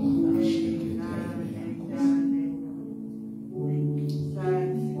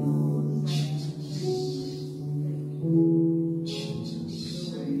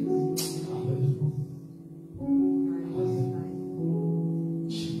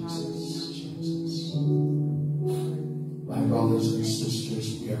 My brothers and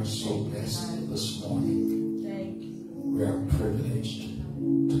sisters, we are so blessed this morning. We are privileged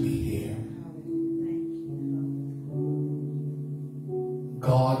to be here.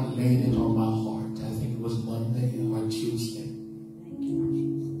 God laid it on my heart. I think it was Monday or Tuesday.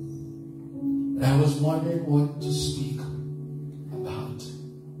 And I was wondering what to speak about.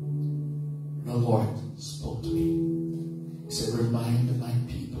 The Lord spoke to me. He said, remind my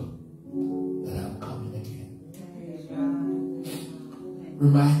people that I'm coming again.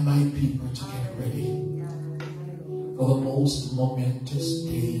 Remind my people to get ready for the most momentous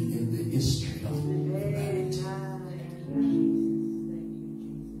day in the history of humanity.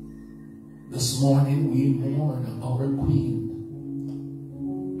 This morning we mourn our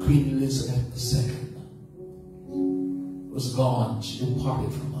Queen, Queen Elizabeth II, was gone. She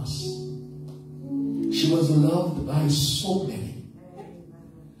departed from us. She was loved by so many.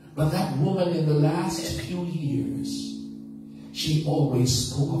 But that woman in the last few years, she always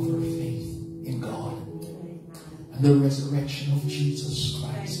spoke of her faith in God and the resurrection of Jesus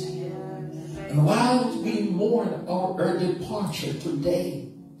Christ. And while we mourn her departure today,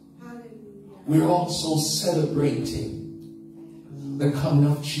 we're also celebrating the coming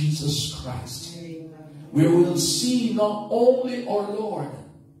of Jesus Christ, where we'll see not only our Lord,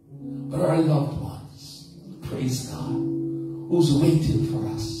 but our loved ones, praise God, who's waiting for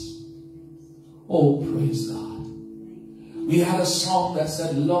us. Oh, praise God. We had a song that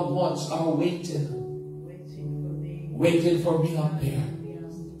said, loved ones are waiting for me up there,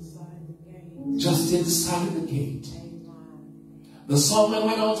 just inside the gate. The song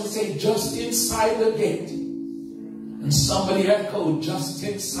went on to say, just inside the gate, And somebody echoed, just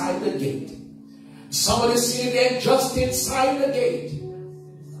inside the gate. Somebody say again, just inside the gate.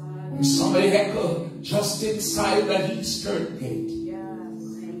 And somebody echoed, just inside the eastern gate.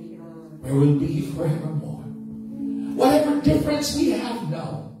 Where we'll be forevermore. Whatever difference we have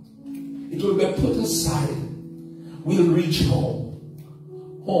now, it will be put aside. We'll reach home.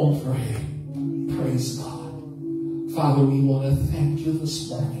 Home for Him. Praise God. Father, we want to thank you this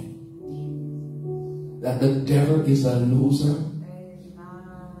morning that the devil is a loser.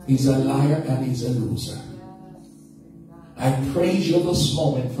 He's a liar and he's a loser. I praise you this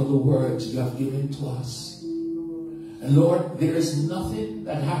moment for the words you have given to us. And Lord, there is nothing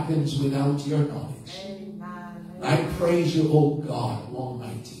that happens without your knowledge. I praise you, oh God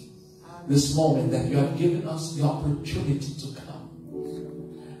Almighty, this moment that you have given us the opportunity to come.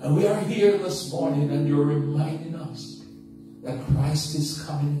 And we are here this morning and you're reminding us that Christ is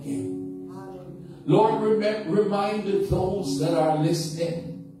coming again. Lord, remind those that are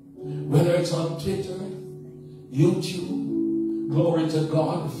listening, whether it's on Twitter, YouTube, glory to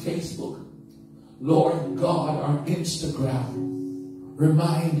God, Facebook, Lord God, or Instagram.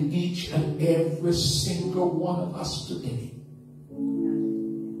 Remind each and every single one of us today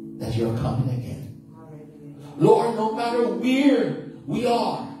that you're coming again. Lord, no matter where we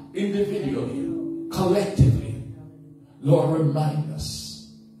are, individually, collectively, Lord, remind us,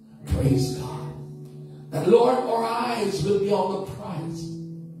 praise God, that Lord, our eyes will be on the prize.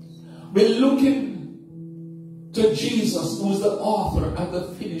 We're looking to Jesus, who is the author and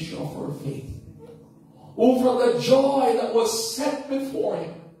the finisher of our faith. Over the joy that was set before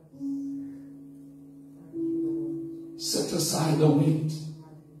him. Set aside the weight.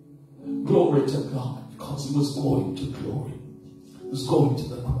 Glory to God, because he was going to glory. He was going to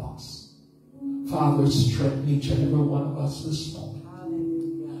the cross. Father, strengthen each and every one of us this moment.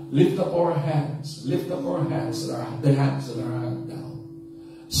 Lift up our hands. Lift up our hands that are the hands that are hanging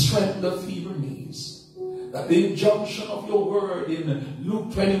down. Strengthen the feeble knees. That the injunction of your word in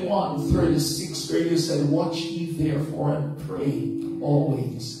Luke 21:36, where you said, watch ye therefore and pray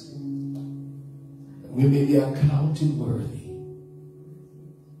always, that we may be accounted worthy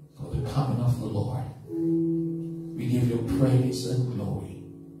for the coming of the Lord. We give you praise and glory.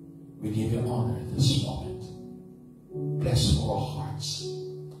 We give you honor this moment. Bless our hearts.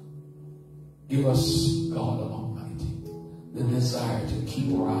 Give us, God Almighty, the desire to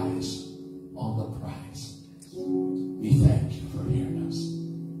keep our eyes on the prize. We thank you for hearing us.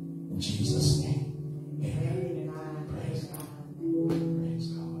 In Jesus' name, amen. Praise God. Praise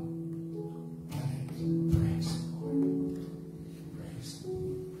God. Praise the Lord. Praise the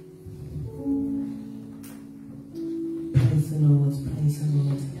Lord. Praise the Lord. Praise the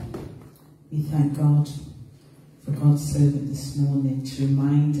Lord. We thank God for God's servant this morning to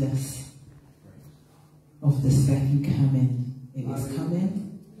remind us of the second coming. It is coming.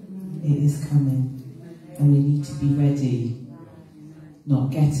 It is coming. And we need to be ready,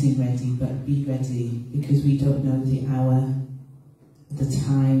 not getting ready, but be ready, because we don't know the hour, the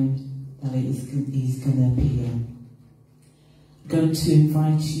time that he's going to appear. I'm going to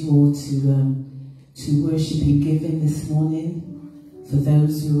invite you all to worship and giving this morning. For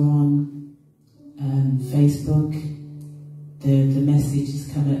those who are on Facebook, the message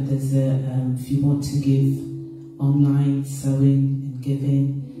is coming up. There's if you want to give online, sowing and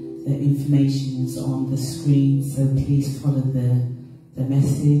giving, the information is on the screen, so please follow the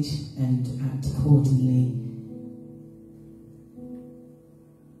message and act accordingly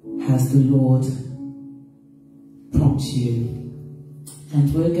as the Lord prompts you.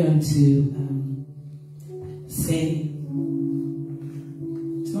 And we're going to sing.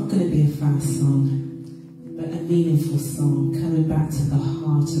 It's not going to be a fast song, but a meaningful song, coming back to the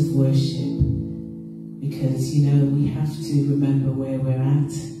heart of worship, because, you know, we have to remember where we're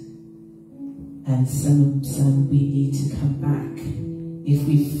at. And some we need to come back. If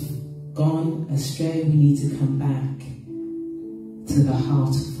we've gone astray, we need to come back to the heart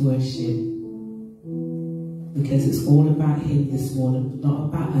of worship. Because it's all about him this morning, not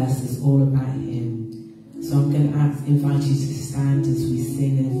about us, it's all about him. So I'm going to invite you to stand as we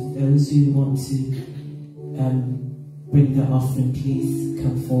sing. And if those who want to bring the offering, please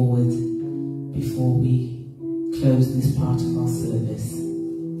come forward before we close this part of our service.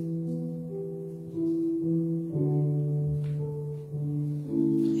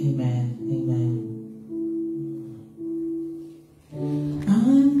 Amen. Amen.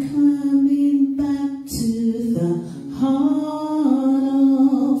 I'm coming back to the heart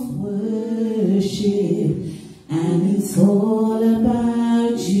of worship, and it's all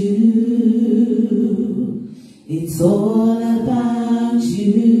about you. It's all about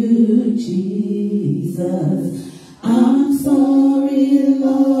you, Jesus. I'm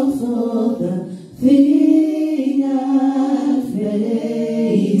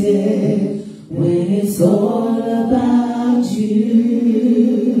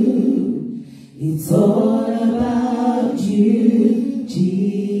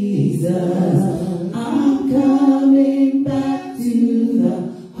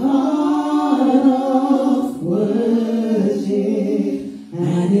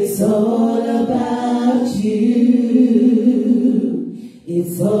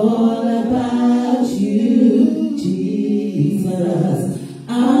all about you, Jesus.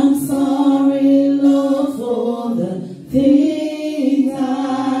 I'm sorry, Lord, for the things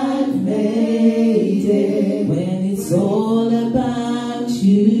I've made it. When it's all about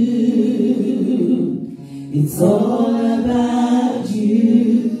you, it's all about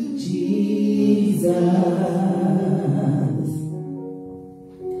you, Jesus.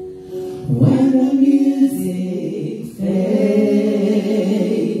 When the music fades,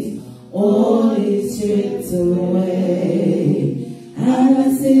 all is stripped away, and I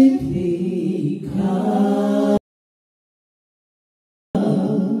simply come,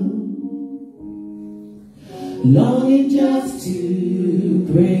 longing just to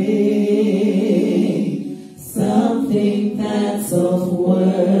bring something that's of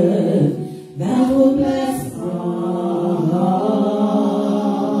worth that will bless our heart.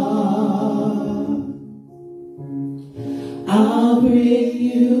 I'll bring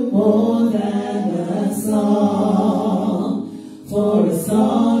you more than a song, for a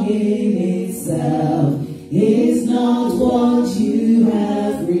song in itself is not what you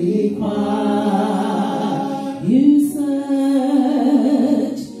have required.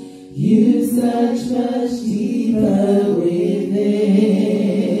 You search much deeper within.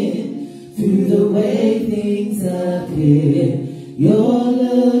 Through the way things appear, you're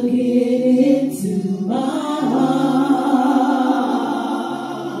looking into my heart.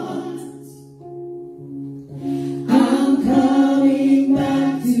 I'm coming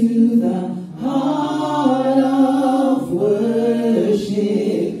back to the heart of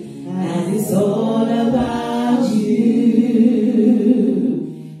worship, and it's all about you.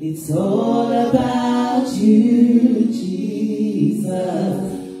 It's all about you, Jesus.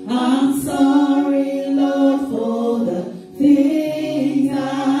 I'm sorry, Lord, for the things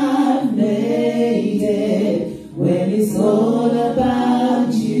I've made it. When it's all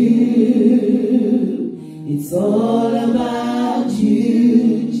about you, it's all about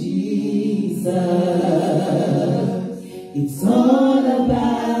you, Jesus. It's all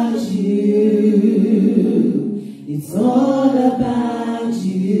about you. It's all about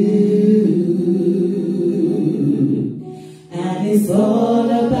you. And it's all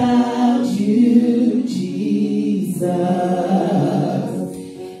about you, Jesus.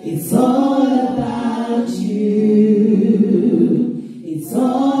 It's all about you. It's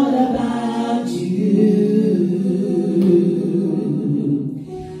all about you.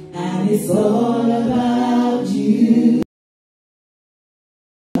 And it's all about you.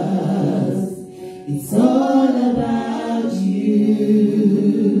 It's all about you.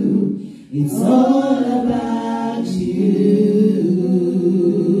 It's all about you.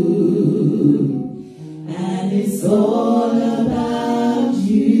 And it's all about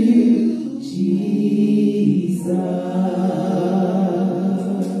you, Jesus.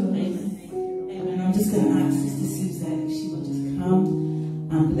 Amen. I'm just going to ask Sister Suzette if she will just come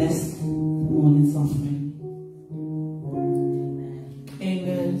and bless the morning's offering.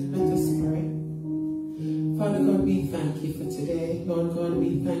 Amen. Let us pray. Father God, we thank you for today. Lord God, we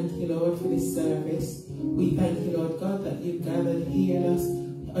thank you, Lord, for this service. We thank you, Lord God, that you've gathered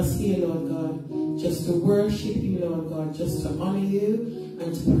us here, Lord God, just to worship you, Lord God, just to honor you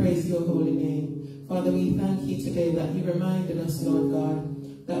and to praise your holy name. Father, we thank you today that you reminded us, Lord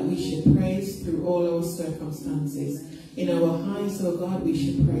God, that we should praise through all our circumstances. In our highs, oh God, we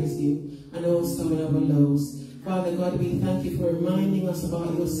should praise you, and also in our lows. Father God, we thank you for reminding us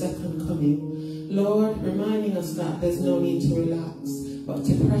about your second coming. Lord, reminding us that there's no need to relax, but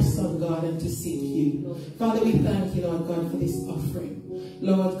to press on, God, and to seek you. Father, we thank you, Lord God, for this offering.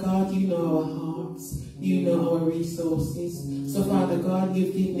 Lord God, you know our hearts. You know our resources. So, Father God,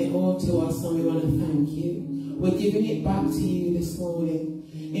 you've given it all to us, and we want to thank you. We're giving it back to you this morning.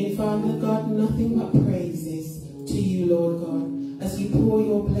 And Father God, nothing but praises to you, Lord God, as you pour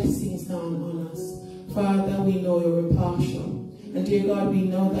your blessings down on us. Father, we know you're impartial. And dear God, we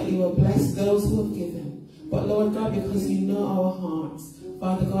know that you will bless those who have given. But Lord God, because you know our hearts,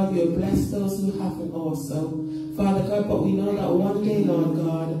 Father God, you will bless those who haven't also. Father God, but we know that one day, Lord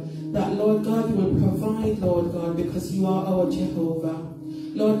God, that Lord God, you will provide, Lord God, because you are our Jehovah.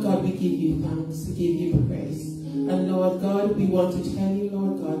 Lord God, we give you thanks, we give you praise. And Lord God, we want to tell you,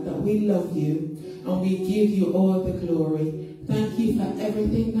 Lord God, that we love you and we give you all the glory. Thank you for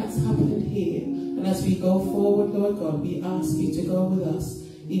everything that's happened here. And as we go forward, Lord God, we ask you to go with us.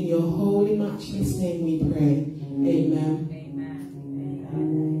 In your holy, matchless name we pray. Amen.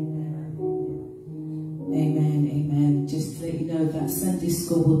 Amen, amen. Just to let you know that Sunday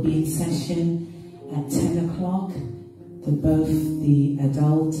school will be in session at 10 o'clock for both the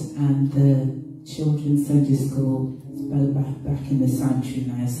adult and the children's Sunday school. It's back in the sanctuary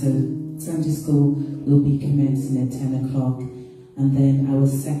now. So Sunday school will be commencing at 10 o'clock, and then our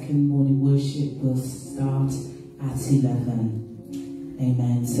second morning worship will start at 11.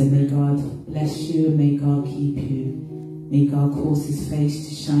 Amen. So may God bless you, and may God keep you. May God cause his face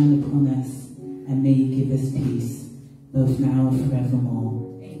to shine upon us, and may he give us peace, both now and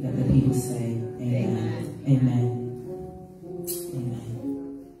forevermore. Amen. Let the people say, Amen. Amen. Amen.